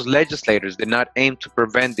Barbados legislators did not aim to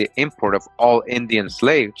prevent the import of all Indian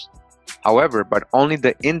slaves, however, but only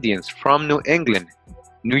the Indians from New England,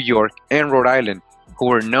 New York, and Rhode Island, who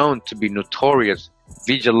were known to be notorious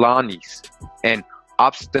vigilantes and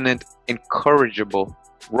obstinate, incorrigible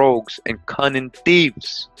rogues and cunning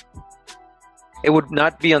thieves. It would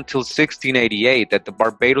not be until 1688 that the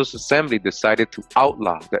Barbados Assembly decided to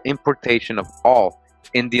outlaw the importation of all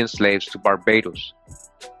Indian slaves to Barbados,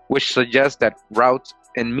 which suggests that routes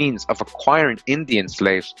and means of acquiring Indian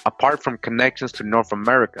slaves, apart from connections to North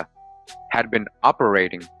America, had been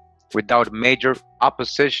operating without major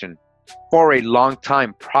opposition for a long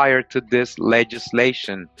time prior to this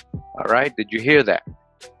legislation. All right, did you hear that?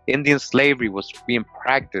 Indian slavery was being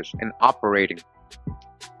practiced and operating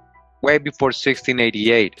way before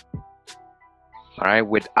 1688. All right,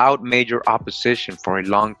 without major opposition for a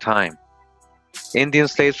long time. Indian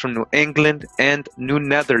slaves from New England and New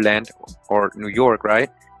Netherland, or New York, right,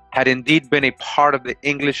 had indeed been a part of the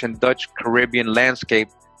English and Dutch Caribbean landscape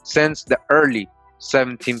since the early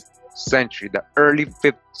 17th century, the early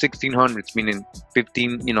 1600s, meaning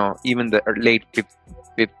 15, even the late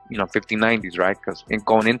 1590s, right? Because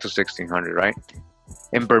going into 1600, right?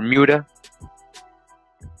 In Bermuda,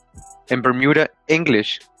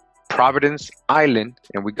 English, Providence Island,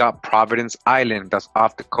 and we got Providence Island, that's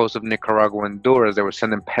off the coast of Nicaragua and Honduras. They were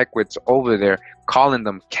sending Pequots over there, calling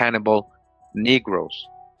them cannibal Negroes.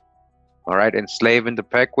 All right, enslaving the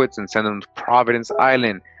Pequots and sending them to Providence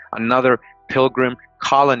Island, another pilgrim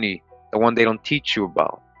colony, the one they don't teach you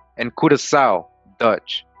about, and Curaçao,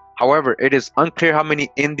 Dutch. However, it is unclear how many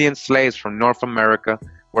Indian slaves from North America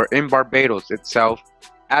were in Barbados itself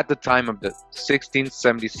at the time of the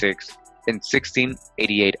 1676 and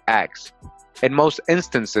 1688 acts. In most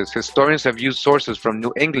instances, historians have used sources from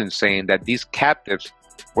New England saying that these captives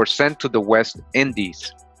were sent to the West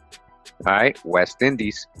Indies. All right, West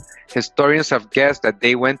Indies. Historians have guessed that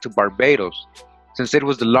they went to Barbados, since it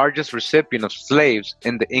was the largest recipient of slaves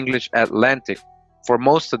in the English Atlantic for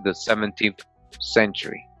most of the 17th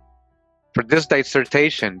century. For this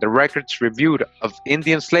dissertation, the records reviewed of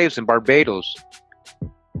Indian slaves in Barbados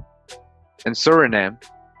and Suriname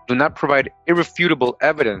do not provide irrefutable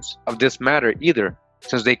evidence of this matter either,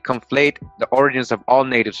 since they conflate the origins of all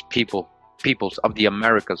native peoples of the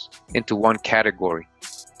Americas into one category,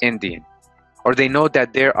 Indian, or they know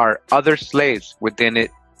that there are other slaves within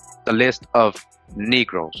it, the list of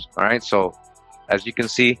Negroes. All right, so as you can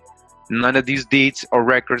see, none of these deeds or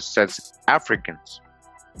records says Africans.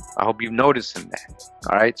 I hope you've noticed in that.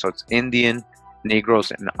 All right, so it's Indian,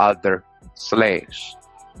 Negroes, and other slaves.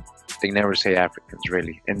 They never say Africans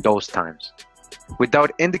really in those times,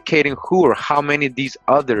 without indicating who or how many of these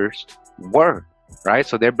others were. Right,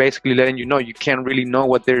 so they're basically letting you know you can't really know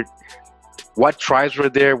what they're what tribes were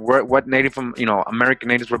there, what native, American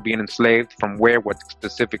natives were being enslaved, from where, what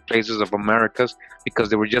specific places of Americas, because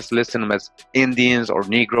they were just listing them as Indians or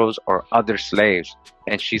Negroes or other slaves.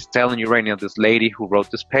 And she's telling you right now, this lady who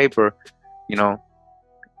wrote this paper,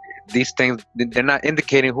 these things, they're not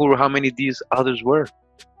indicating who or how many these others were.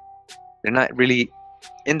 They're not really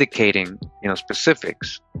indicating,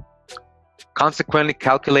 specifics. Consequently,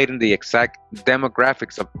 calculating the exact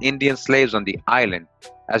demographics of Indian slaves on the island,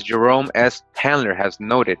 as Jerome S. Handler has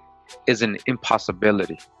noted, is an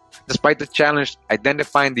impossibility. Despite the challenge,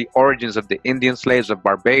 identifying the origins of the Indian slaves of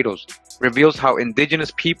Barbados reveals how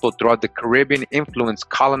indigenous people throughout the Caribbean influenced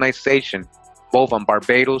colonization, both on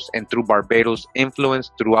Barbados and through Barbados'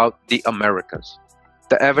 influence throughout the Americas.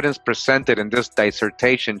 The evidence presented in this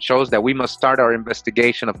dissertation shows that we must start our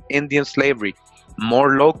investigation of Indian slavery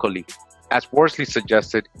more locally, as Worsley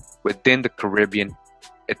suggested, within the Caribbean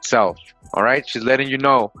itself. All right, she's letting you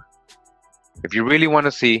know, if you really want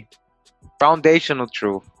to see foundational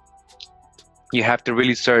truth, you have to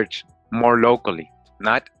really search more locally,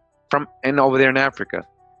 not from over there in Africa,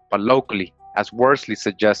 but locally, as Worsley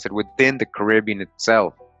suggested, within the Caribbean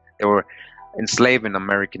itself. They were enslaving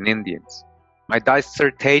American Indians. My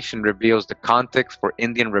dissertation reveals the context for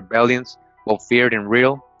Indian rebellions, both feared and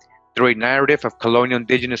real, through a narrative of colonial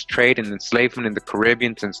indigenous trade and enslavement in the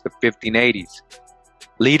Caribbean since the 1580s,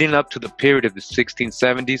 leading up to the period of the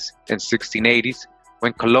 1670s and 1680s,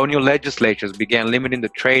 when colonial legislatures began limiting the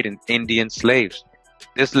trade in Indian slaves.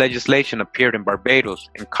 This legislation appeared in Barbados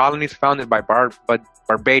and colonies founded by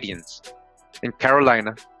Barbadians. In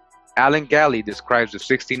Carolina, Alan Galley describes the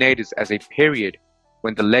 1680s as a period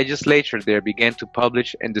when the legislature there began to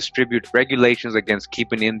publish and distribute regulations against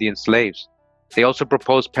keeping Indian slaves. They also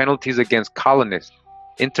proposed penalties against colonists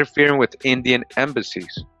interfering with Indian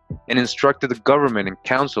embassies, and instructed the government and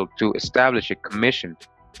council to establish a commission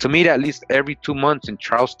to meet at least every 2 months in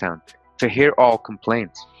Charlestown to hear all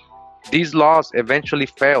complaints. These laws eventually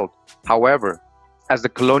failed, however, as the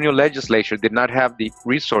colonial legislature did not have the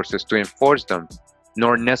resources to enforce them,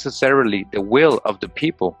 nor necessarily the will of the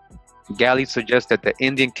people. Galley suggests that the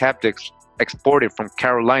Indian captives exported from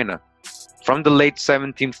Carolina from the late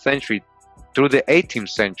 17th century through the 18th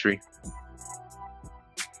century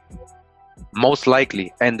most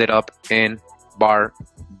likely ended up in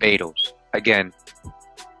Barbados. Again,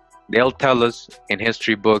 they'll tell us in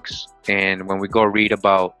history books, and when we go read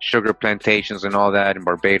about sugar plantations and all that in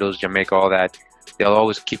Barbados, Jamaica, all that, they'll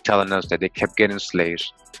always keep telling us that they kept getting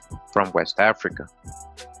slaves from West Africa.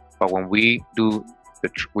 But when we do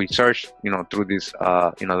the research, through this,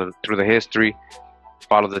 through the history,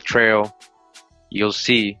 follow the trail, you'll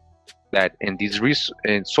see that in these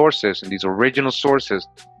sources, in these original sources,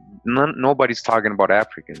 nobody's talking about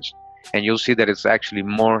Africans. And you'll see that it's actually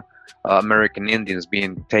more American Indians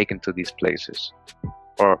being taken to these places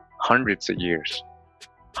for hundreds of years,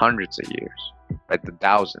 like the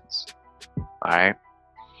thousands. All right.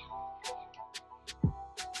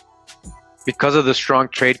 Because of the strong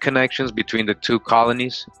trade connections between the two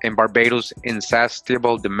colonies and Barbados'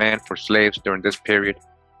 insatiable demand for slaves during this period,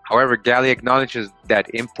 however, Galley acknowledges that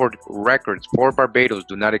import records for Barbados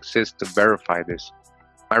do not exist to verify this.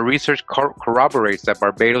 My research corroborates that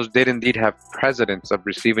Barbados did indeed have precedents of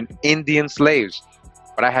receiving Indian slaves,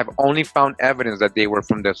 but I have only found evidence that they were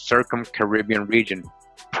from the circum-Caribbean region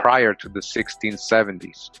prior to the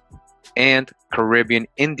 1670s. And Caribbean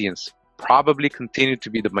Indians probably continued to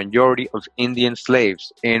be the majority of Indian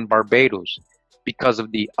slaves in Barbados because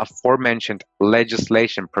of the aforementioned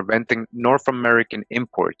legislation preventing North American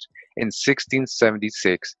imports in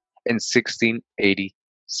 1676 and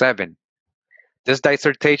 1687. This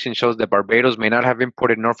dissertation shows that Barbados may not have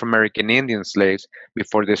imported North American Indian slaves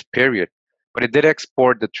before this period, but it did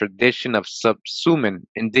export the tradition of subsuming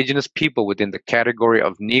indigenous people within the category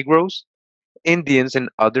of Negroes, Indians, and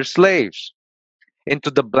other slaves into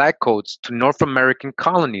the black coats to North American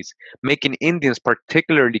colonies, making Indians,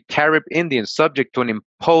 particularly Carib Indians, subject to an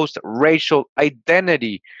imposed racial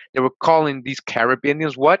identity. They were calling these Carib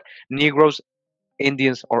Indians what? Negroes,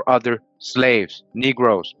 Indians, or other slaves.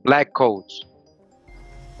 Negroes, black coats.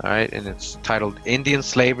 All right, and it's titled Indian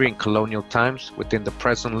Slavery in Colonial Times Within the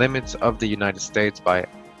Present Limits of the United States by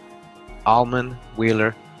Alman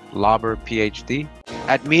Wheeler Lauber, PhD.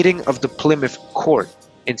 At meeting of the Plymouth Court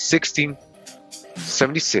in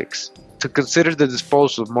 1676, to consider the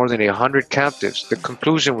disposal of more than 100 captives, the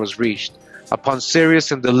conclusion was reached, upon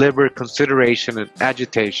serious and deliberate consideration and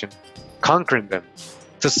agitation, conquering them,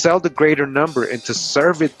 to sell the greater number into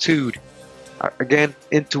servitude. Again,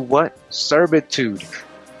 into what? Servitude.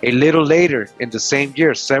 A little later, in the same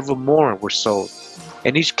year, several more were sold.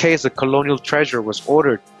 In each case, the colonial treasurer was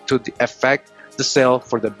ordered to effect the sale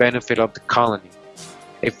for the benefit of the colony.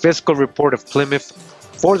 A fiscal report of Plymouth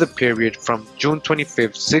for the period from June 25,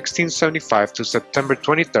 1675 to September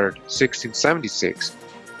 23, 1676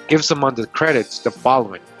 gives among the credits the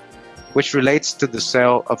following, which relates to the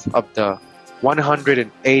sale of the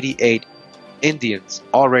 188 Indians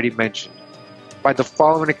already mentioned, by the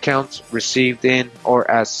following accounts received in or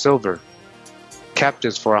as silver.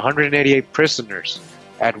 Captives for 188 prisoners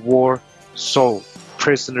at war sold.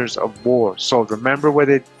 Prisoners of war sold. Remember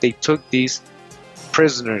where they took these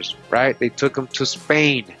prisoners, right? They took them to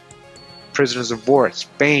Spain. Prisoners of war,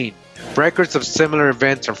 Spain. Records of similar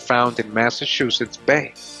events are found in Massachusetts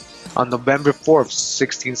Bay. On November 4th,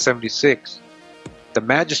 1676, the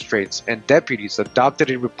magistrates and deputies adopted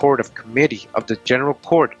a report of committee of the General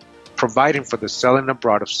Court providing for the selling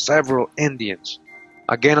abroad of several Indians.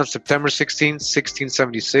 Again, on September 16,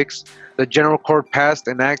 1676, the General Court passed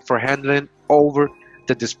an act for handing over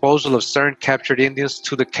the disposal of certain captured Indians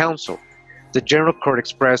to the Council. The General Court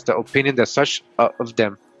expressed the opinion that such of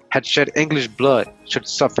them had shed English blood should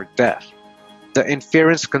suffer death. The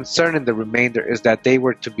inference concerning the remainder is that they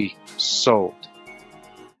were to be sold.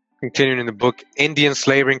 Continuing in the book, Indian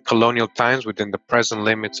Slavery in Colonial Times within the present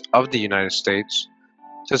limits of the United States.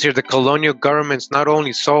 It says here the colonial governments not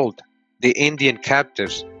only sold the Indian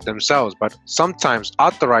captives themselves, but sometimes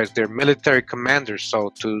authorized their military commanders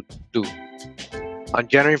so to do. On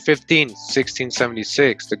January 15,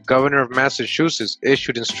 1676, the governor of Massachusetts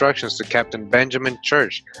issued instructions to Captain Benjamin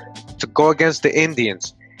Church to go against the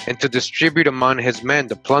Indians and to distribute among his men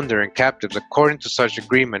the plunder and captives according to such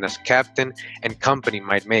agreement as captain and company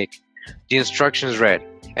might make. The instructions read,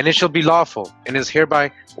 "And it shall be lawful, and is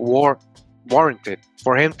hereby warranted,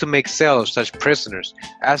 for him to make sale of such prisoners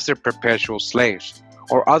as their perpetual slaves,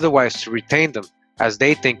 or otherwise to retain them as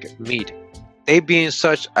they think meet, they being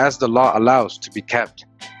such as the law allows to be kept."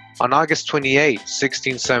 On August 28,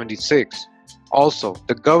 1676, also,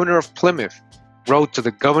 the governor of Plymouth wrote to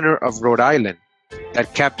the governor of Rhode Island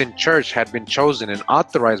that Captain Church had been chosen and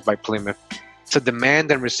authorized by Plymouth to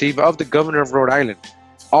demand and receive of the governor of Rhode Island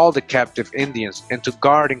all the captive Indians and to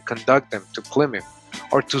guard and conduct them to Plymouth,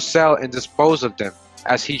 or to sell and dispose of them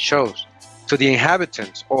as he chose, to the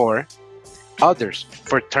inhabitants or others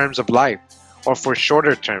for terms of life, or for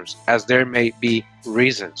shorter terms as there may be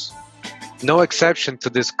reasons. No exception to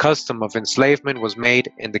this custom of enslavement was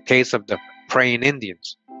made in the case of the praying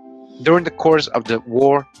Indians. During the course of the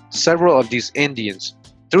war, several of these Indians,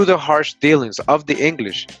 through the harsh dealings of the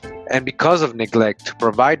English, and because of neglect to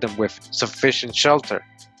provide them with sufficient shelter,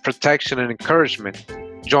 protection, and encouragement,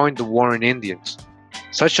 joined the warring Indians.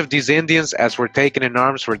 Such of these Indians as were taken in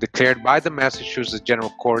arms were declared by the Massachusetts General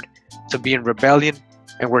Court to be in rebellion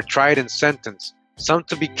and were tried and sentenced, some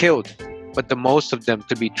to be killed, but the most of them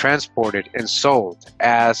to be transported and sold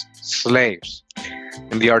as slaves.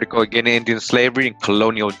 In the article again, Indian slavery in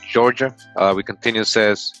colonial Georgia, we continue,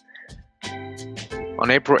 says, on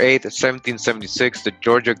April 8, 1776, the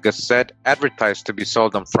Georgia Gazette advertised to be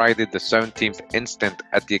sold on Friday the 17th instant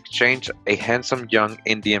at the exchange a handsome young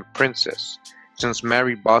Indian princess. Since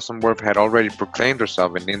Mary Bosworth had already proclaimed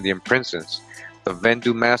herself an Indian princess, the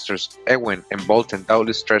vendue masters Ewing and Bolton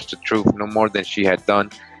doubtless stretched the truth no more than she had done,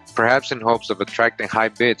 perhaps in hopes of attracting high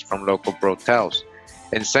bids from local brocels.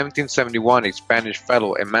 In 1771, a Spanish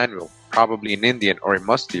fellow, Emmanuel, probably an Indian or a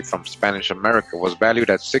musty from Spanish America, was valued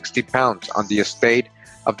at £60 on the estate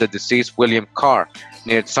of the deceased William Carr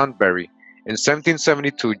near Sunbury. In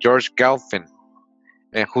 1772, George Galpin,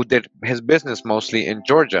 who did his business mostly in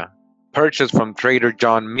Georgia, purchased from trader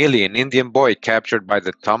John Mealy an Indian boy captured by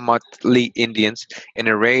the Tomotley Indians in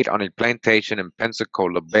a raid on a plantation in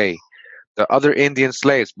Pensacola Bay. Two other Indian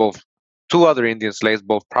slaves,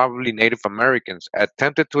 both probably Native Americans,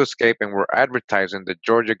 attempted to escape and were advertised in the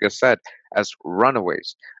Georgia Gazette as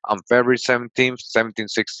runaways. On February 17,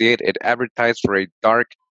 1768, it advertised for a dark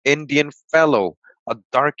Indian fellow,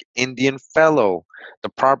 the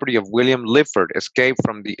property of William Lifford, escaped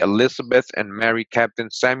from the Elizabeth and Mary Captain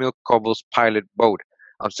Samuel Coble's pilot boat.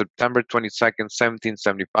 On September 22,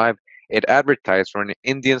 1775, it advertised for an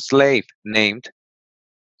Indian slave named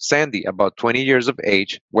Sandy, about 20 years of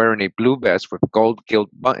age, wearing a blue vest with gold gilt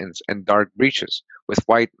buttons and dark breeches with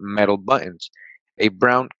white metal buttons, a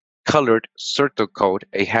brown-colored surtout,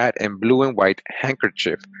 a hat, and blue and white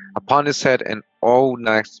handkerchief. Upon his head, an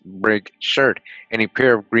Onax-brig shirt and a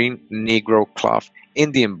pair of green Negro cloth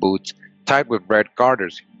Indian boots tied with red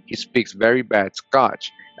garters. He speaks very bad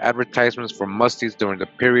Scotch. Advertisements for musties during the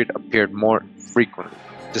period appeared more frequently.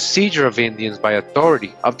 The seizure of Indians by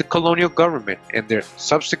authority of the colonial government and their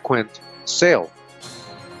subsequent sale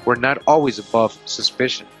were not always above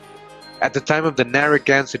suspicion. At the time of the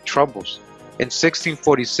Narragansett Troubles, in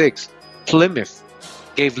 1646, Plymouth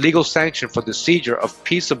gave legal sanction for the seizure of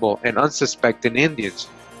peaceable and unsuspecting Indians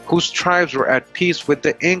whose tribes were at peace with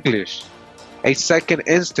the English. A second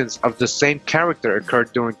instance of the same character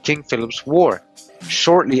occurred during King Philip's War,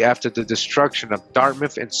 shortly after the destruction of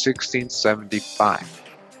Dartmouth in 1675.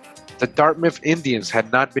 The Dartmouth Indians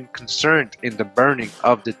had not been concerned in the burning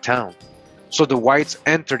of the town, so the whites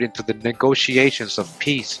entered into the negotiations of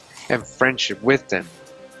peace and friendship with them.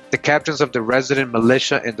 The captains of the resident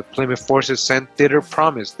militia and the Plymouth forces sent thither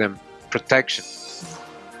promised them protection,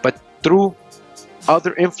 but through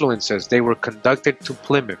other influences they were conducted to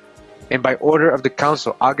Plymouth, and by order of the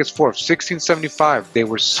council, August 4th, 1675, they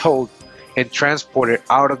were sold and transported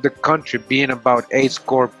out of the country, being about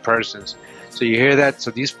 80 persons. So you hear that?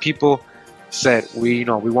 So these people said, we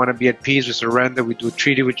want to be at peace, we surrender, we do a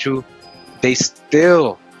treaty with you. They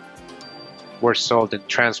still were sold and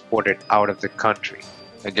transported out of the country.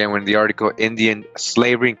 Again, when the article Indian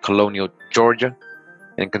slavery in colonial Georgia,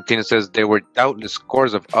 and continues, says there were doubtless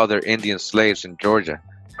scores of other Indian slaves in Georgia,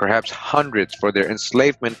 perhaps hundreds, for their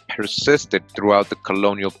enslavement persisted throughout the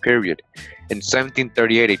colonial period. In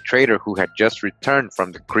 1738, a trader who had just returned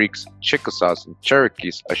from the Creeks, Chickasaws, and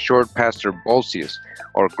Cherokees assured Pastor Bolsius,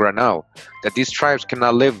 or Granau, that these tribes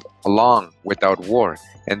cannot live long without war,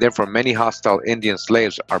 and therefore many hostile Indian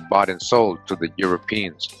slaves are bought and sold to the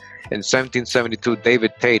Europeans. In 1772,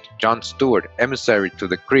 David Tate, John Stewart, emissary to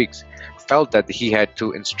the Creeks, felt that he had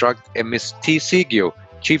to instruct a Mestisigio,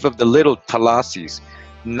 chief of the Little Talasses,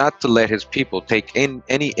 not to let his people take in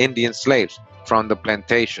any Indian slaves from the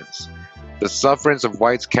plantations. The sufferings of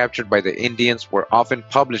whites captured by the Indians were often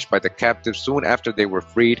published by the captives soon after they were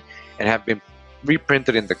freed, and have been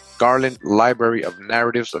reprinted in the Garland Library of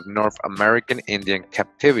Narratives of North American Indian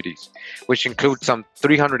Captivities, which include some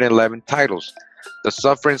 311 titles. The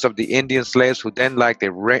sufferings of the Indian slaves who then lacked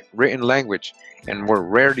a written language and were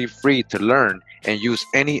rarely free to learn and use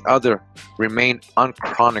any other remain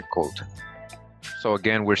unchronicled. So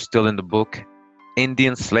again, we're still in the book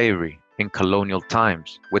Indian Slavery in Colonial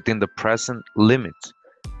Times within the present limits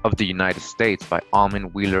of the United States by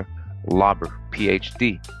Almond Wheeler Lauber,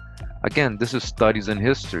 PhD. Again, this is Studies in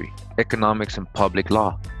History, Economics and Public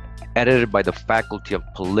Law, edited by the Faculty of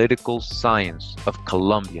Political Science of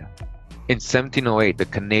Columbia. In 1708, the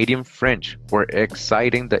Canadian French were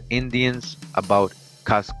exciting the Indians about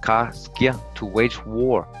Kaskaskia to wage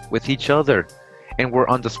war with each other, and were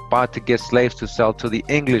on the spot to get slaves to sell to the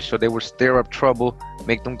English. So they would stir up trouble,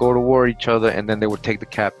 make them go to war with each other, and then they would take the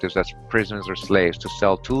captives as prisoners or slaves to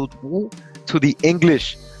sell to the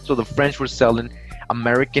English. So the French were selling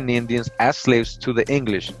American Indians as slaves to the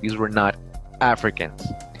English. These were not Africans.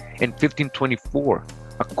 In 1524,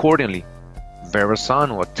 accordingly,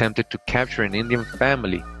 Verrazano attempted to capture an Indian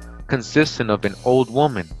family consisting of an old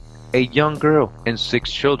woman, a young girl, and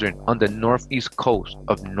 6 children on the northeast coast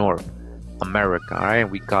of North America. All right,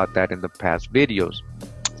 we got that in the past videos.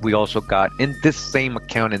 We also got in this same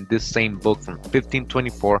account, in this same book from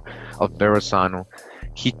 1524 of Verrazano,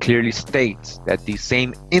 he clearly states that these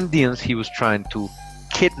same Indians he was trying to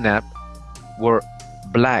kidnap were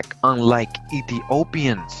black, unlike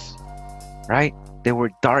Ethiopians, right? They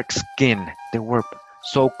were dark skinned. They were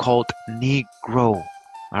so-called Negro. All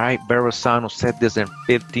right, Verrazano said this in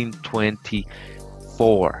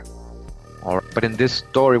 1524. But in this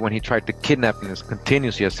story, when he tried to kidnap him, it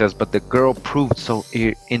continues here, says, but the girl proved so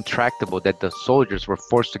intractable that the soldiers were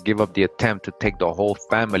forced to give up the attempt to take the whole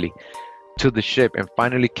family to the ship, and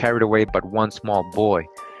finally carried away but one small boy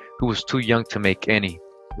who was too young to make any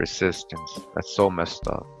resistance. That's so messed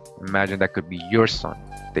up. Imagine that could be your son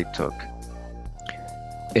they took.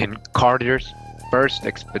 In Cartier's first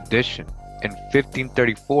expedition in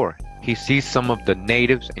 1534, he seized some of the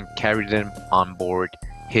natives and carried them on board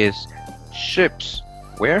his ships.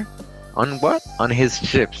 Where? On what? On his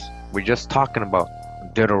ships. We're just talking about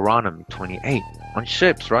Deuteronomy 28. On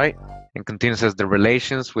ships, right? And continues, says the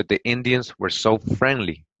relations with the Indians were so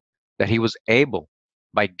friendly that he was able,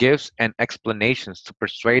 by gifts and explanations, to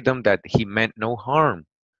persuade them that he meant no harm.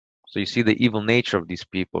 So you see the evil nature of these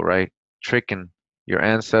people, right? Tricking your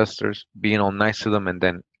ancestors, being all nice to them, and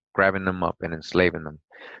then grabbing them up and enslaving them.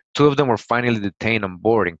 2 of them were finally detained on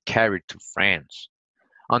board and carried to France.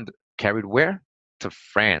 Carried where? To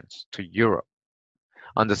France, to Europe.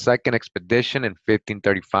 On the second expedition in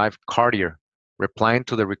 1535, Cartier, replying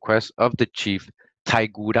to the request of the chief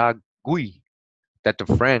Taiguragui that the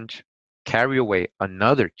French carry away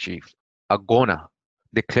another chief, Agona,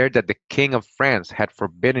 declared that the king of France had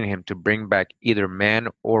forbidden him to bring back either man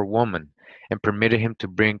or woman, and permitted him to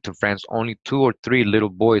bring to France only 2 or 3 little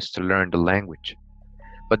boys to learn the language.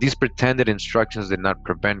 But these pretended instructions did not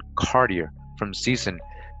prevent Cartier from seizing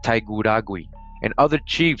Taiguragui and other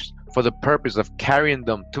chiefs for the purpose of carrying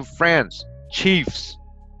them to France. Chiefs!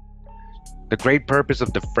 The great purpose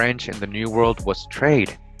of the French in the New World was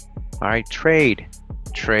trade. Alright, trade.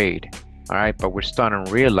 Alright, but we're starting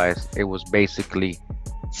to realize it was basically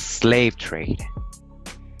slave trade.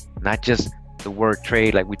 Not just the word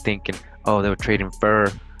trade like we thinking, oh, they were trading fur,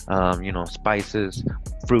 spices,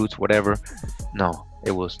 fruits, whatever. No,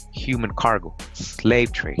 it was human cargo,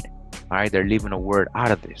 slave trade. Alright, they're leaving a word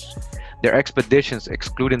out of this. Their expeditions,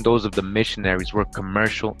 excluding those of the missionaries, were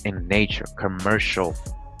commercial in nature. Commercial.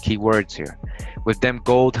 Key words here. With them,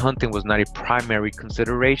 gold hunting was not a primary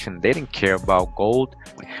consideration. They didn't care about gold,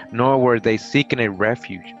 nor were they seeking a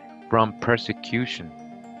refuge from persecution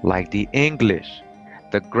like the English.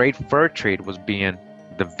 The great fur trade was being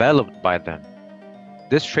developed by them.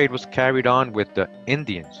 This trade was carried on with the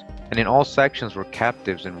Indians, and in all sections were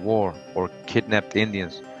captives in war or kidnapped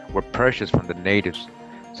Indians were purchased from the natives.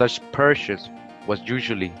 Such purchase was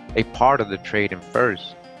usually a part of the trade in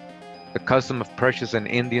furs. The custom of purchasing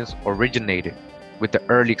Indians originated with the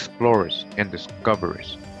early explorers and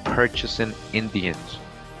discoverers. Purchasing Indians.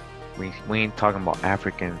 We ain't talking about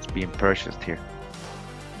Africans being purchased here.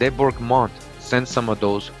 De Bourgmont sent some of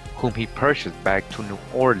those whom he purchased back to New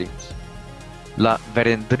Orleans. La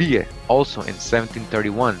Vérendrye also in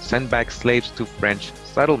 1731 sent back slaves to French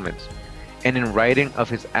settlements, and in writing of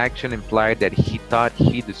his action implied that he thought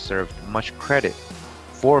he deserved much credit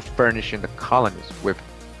for furnishing the colonies with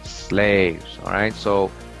slaves. Alright, so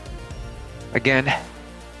again,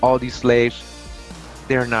 all these slaves,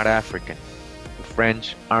 they're not African. The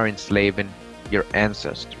French are enslaving your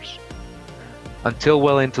ancestors. Until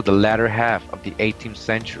well into the latter half of the 18th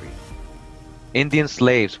century, Indian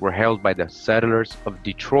slaves were held by the settlers of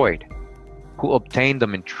Detroit, who obtained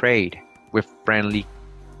them in trade with friendly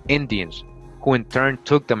Indians, who in turn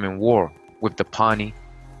took them in war with the Pawnee,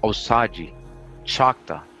 Osage,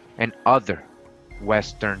 Choctaw, and other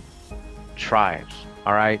Western tribes.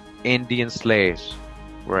 Alright, Indian slaves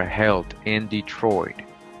were held in Detroit.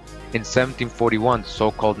 In 1741, the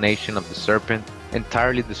so-called Nation of the Serpent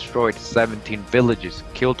entirely destroyed 17 villages,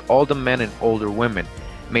 killed all the men and older women,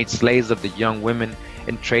 made slaves of the young women,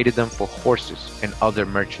 and traded them for horses and other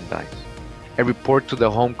merchandise. A report to the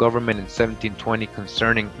home government in 1720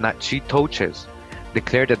 concerning Natchez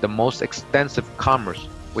declared that the most extensive commerce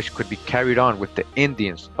which could be carried on with the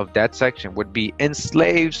Indians of that section would be in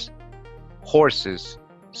slaves, horses,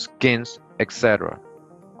 skins, etc.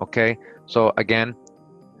 Okay, so again,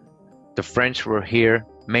 the French were here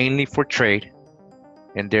mainly for trade,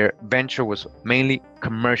 and their venture was mainly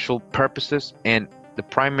commercial purposes, and the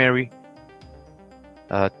primary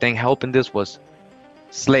thing helping this was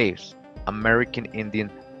slaves, American Indian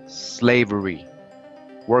slavery,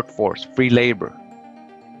 workforce, free labor.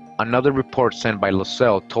 Another report sent by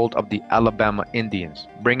Lascelles told of the Alabama Indians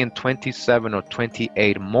bringing 27 or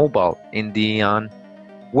 28 mobile Indian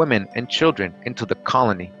women and children into the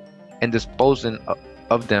colony and disposing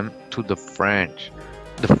of them to the French.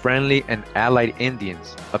 The friendly and allied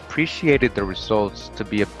Indians appreciated the results to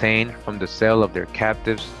be obtained from the sale of their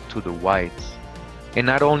captives to the whites, and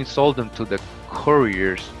not only sold them to the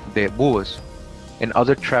couriers de bois and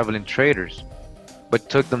other traveling traders, but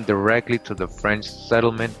took them directly to the French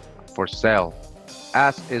settlement for sale,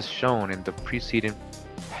 as is shown in the preceding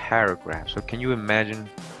paragraph. So can you imagine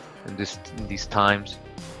in these times,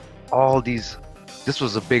 this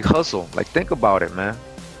was a big hustle. Like, think about it, man.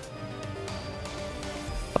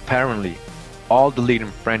 Apparently, all the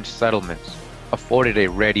leading French settlements afforded a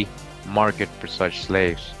ready market for such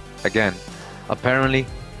slaves. Again, apparently,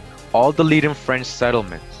 all the leading French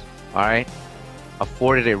settlements, alright,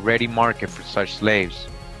 afforded a ready market for such slaves.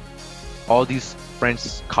 All these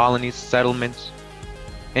French colonies, settlements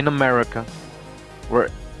in America were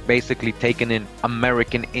basically taking in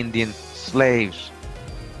American Indian slaves.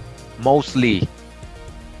 Mostly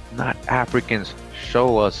not Africans.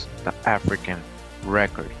 Show us the African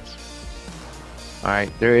records.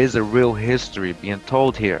 Alright, there is a real history being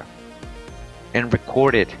told here and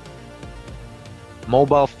recorded.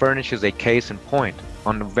 Mobile furnishes a case in point.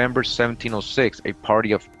 On November 1706, a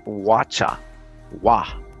party of Wacha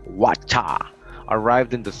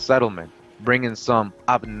arrived in the settlement, bringing some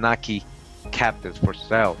Abenaki captives for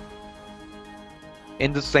sale.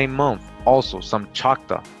 In the same month, also some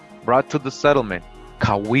Choctaw brought to the settlement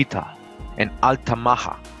Kawita and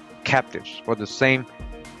Altamaha captives for the same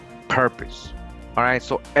purpose. Alright,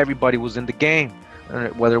 so everybody was in the game,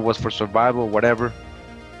 whether it was for survival or whatever,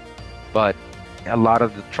 but a lot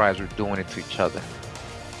of the tribes were doing it to each other.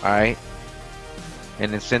 Alright,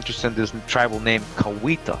 and it's interesting, this tribal name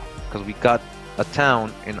Kawita, because we got a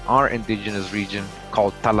town in our indigenous region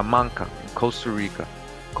called Talamanca in Costa Rica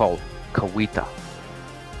called Kawita.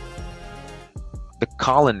 The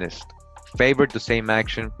colonists favored the same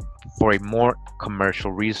action for a more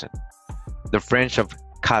commercial reason. The French of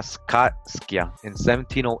Kaskaskia in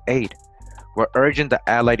 1708 were urging the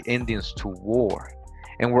Allied Indians to war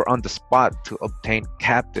and were on the spot to obtain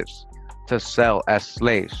captives to sell as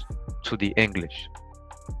slaves to the English.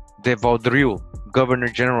 De Vaudreuil, Governor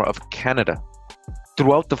General of Canada,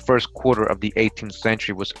 throughout the first quarter of the 18th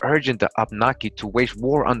century was urging the Abenaki to wage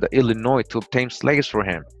war on the Illinois to obtain slaves for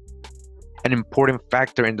him. An important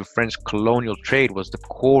factor in the French colonial trade was the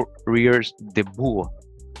coureurs de bois,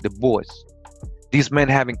 the bois. These men,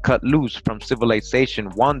 having cut loose from civilization,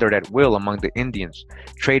 wandered at will among the Indians,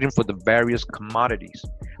 trading for the various commodities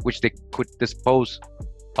which they could dispose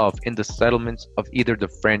of in the settlements of either the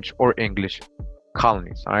French or English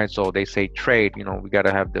colonies. All right, so they say trade, we got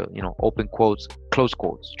to have the, open quotes, close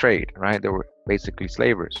quotes, trade, right? They were basically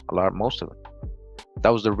slavers, most of them. That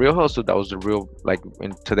was the real hustle. That was the real, like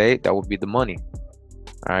in today, that would be the money.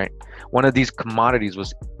 All right. One of these commodities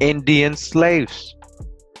was Indian slaves.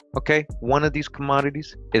 Okay. One of these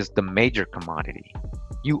commodities is the major commodity.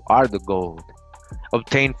 You are the gold,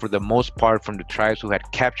 obtained for the most part from the tribes who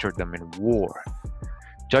had captured them in war.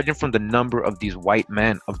 Judging from the number of these white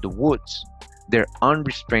men of the woods, their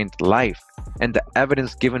unrestrained life, and the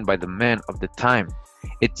evidence given by the men of the time,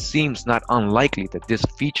 it seems not unlikely that this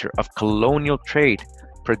feature of colonial trade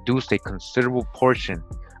produced a considerable portion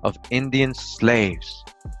of Indian slaves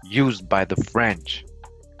used by the French.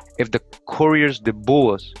 If the coureurs de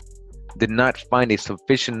bois did not find a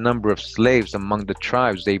sufficient number of slaves among the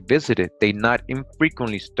tribes they visited, they not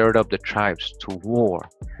infrequently stirred up the tribes to war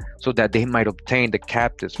so that they might obtain the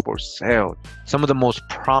captives for sale. Some of the most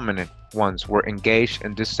prominent ones were engaged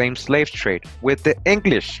in this same slave trade with the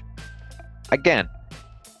English. Again,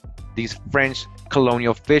 these French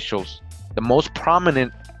colonial officials, the most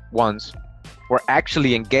prominent ones, were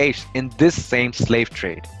actually engaged in this same slave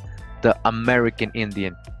trade, the American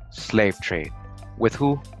Indian slave trade. With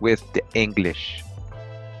who? With the English.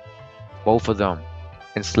 Both of them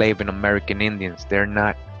enslaving American Indians. They're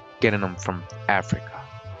not getting them from Africa.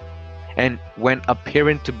 And when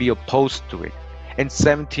appearing to be opposed to it, in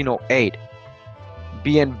 1708,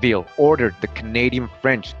 Bienville ordered the Canadian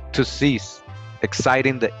French to cease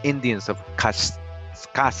exciting the Indians of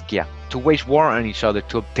Kaskaskia to wage war on each other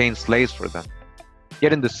to obtain slaves for them.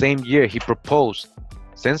 Yet in the same year he proposed,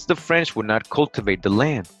 since the French would not cultivate the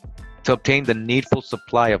land, to obtain the needful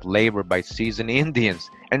supply of labor by seizing Indians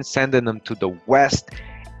and sending them to the West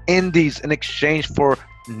Indies in exchange for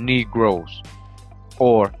Negroes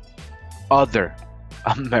or other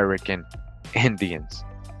American Indians.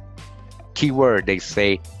 Keyword, they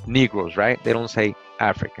say Negroes, right? They don't say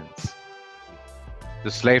Africans. The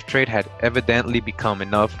slave trade had evidently become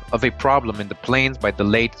enough of a problem in the plains by the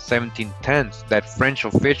late 1710s that French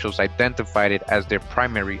officials identified it as their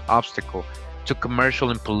primary obstacle to commercial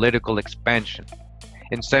and political expansion.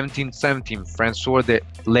 In 1717, François de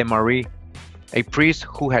Lemarie, a priest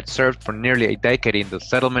who had served for nearly a decade in the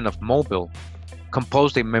settlement of Mobile,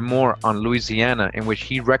 composed a memoir on Louisiana in which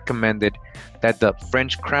he recommended that the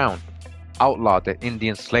French crown outlaw the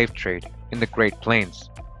Indian slave trade in the Great Plains.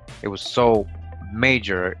 It was so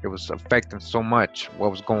major, it was affecting so much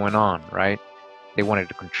what was going on, right? They wanted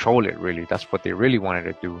to control it, really. That's what they really wanted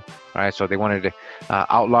to do, right? So they wanted to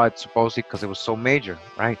outlaw it supposedly because it was so major,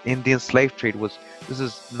 right? Indian slave trade was, this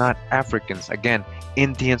is not Africans, again,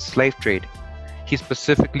 Indian slave trade. He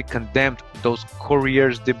specifically condemned those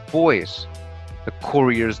coureurs de bois, the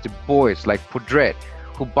coureurs de bois like Poudret,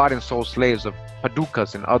 who bought and sold slaves of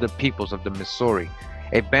Paducas and other peoples of the Missouri.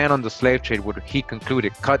 A ban on the slave trade would, he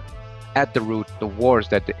concluded, cut at the root the wars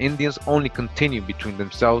that the Indians only continue between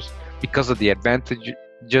themselves because of the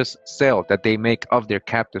advantageous sale that they make of their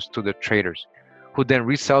captives to the traders, who then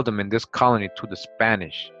resell them in this colony to the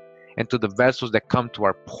Spanish and to the vessels that come to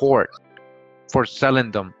our port for selling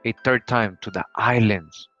them a third time to the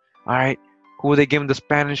islands. All right, who were they giving the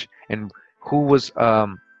Spanish, and who was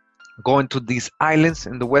going to these islands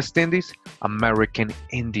in the West Indies? American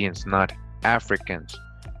Indians, not Africans.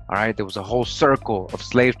 All right, there was a whole circle of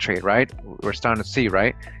slave trade, right? We're starting to see,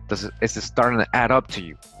 right? Is it starting to add up to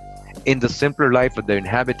you? In the simpler life of the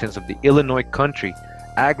inhabitants of the Illinois country,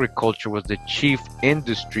 agriculture was the chief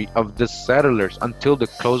industry of the settlers until the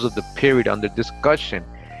close of the period under discussion,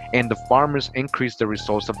 and the farmers increased the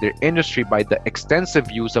results of their industry by the extensive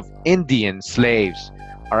use of Indian slaves.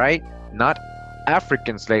 All right, not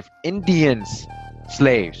African slave, Indians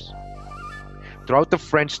slaves. Throughout the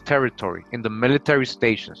French territory, in the military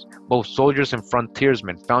stations, both soldiers and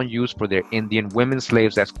frontiersmen found use for their Indian women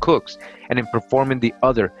slaves as cooks and in performing the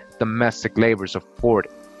other domestic labors of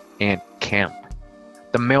fort and camp.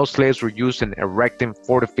 The male slaves were used in erecting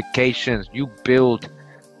fortifications. You build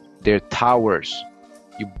their towers,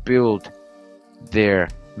 you build their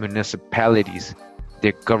municipalities,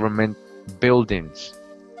 their government buildings,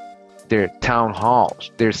 their town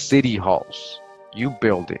halls, their city halls. You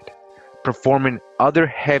build it. Performing other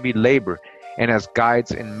heavy labor and as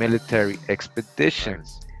guides in military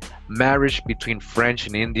expeditions. Marriage between French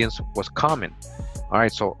and Indians was common. All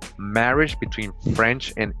right, so marriage between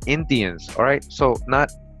French and Indians. All right, so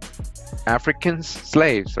not Africans,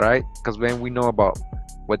 slaves, right? Because then we know about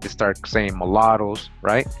what they start saying, mulattoes,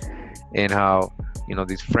 right? And how,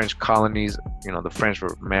 these French colonies, the French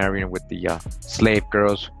were marrying with the slave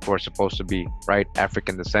girls who are supposed to be, right,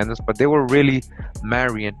 African descendants, but they were really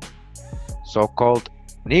marrying so-called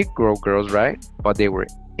Negro girls, right? But they were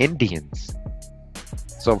Indians.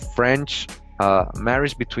 So French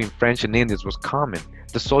marriage between French and Indians was common.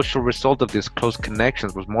 The social result of these close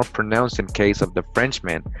connections was more pronounced in case of the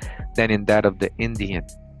Frenchman than in that of the Indian.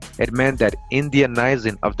 It meant that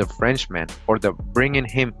Indianizing of the Frenchman, or the bringing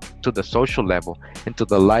him to the social level, into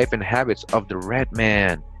the life and habits of the red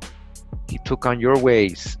man. He took on your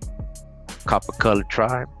ways, copper-colored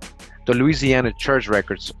tribe. The Louisiana church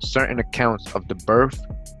records certain accounts of the birth,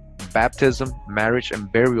 baptism, marriage,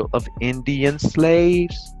 and burial of Indian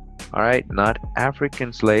slaves. All right, not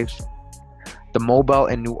African slaves. The Mobile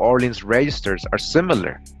and New Orleans registers are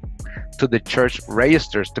similar to the church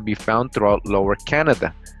registers to be found throughout Lower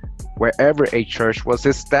Canada, wherever a church was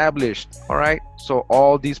established. All right, so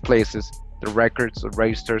all these places, the records, the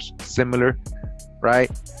registers, similar, right?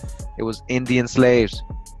 It was Indian slaves,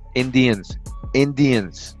 Indians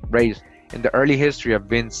raised. In the early history of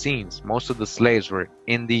Vincennes, most of the slaves were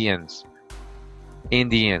Indians,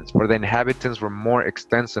 for the inhabitants were more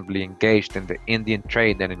extensively engaged in the Indian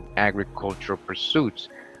trade than in agricultural pursuits.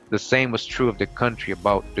 The same was true of the country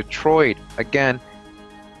about Detroit. Again,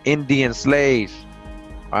 Indian slaves,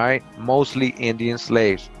 all right? Mostly Indian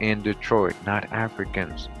slaves in Detroit, not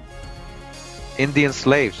Africans. Indian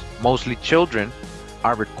slaves, mostly children,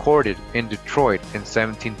 are recorded in Detroit in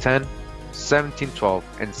 1710, 1712,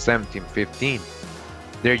 and 1715.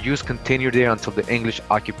 Their use continued there until the English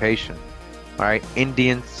occupation. All right,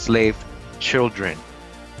 Indian slave children.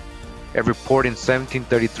 A report in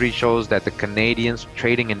 1733 shows that the Canadians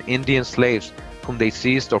trading in Indian slaves whom they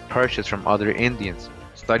seized or purchased from other Indians.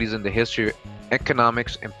 Studies in the history,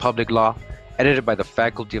 economics, and public law, edited by the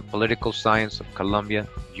Faculty of Political Science of Columbia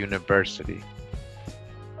University.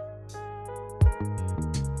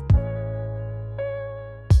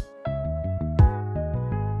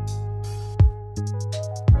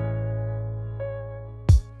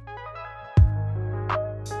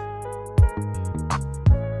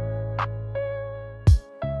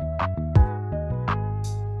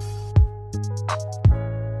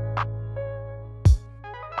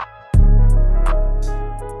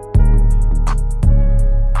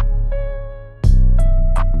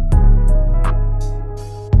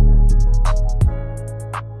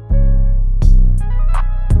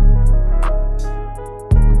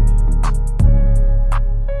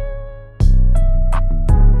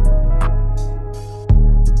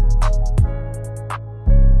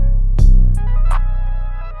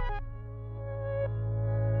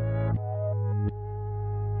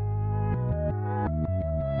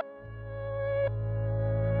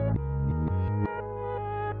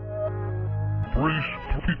 British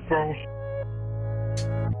 50,000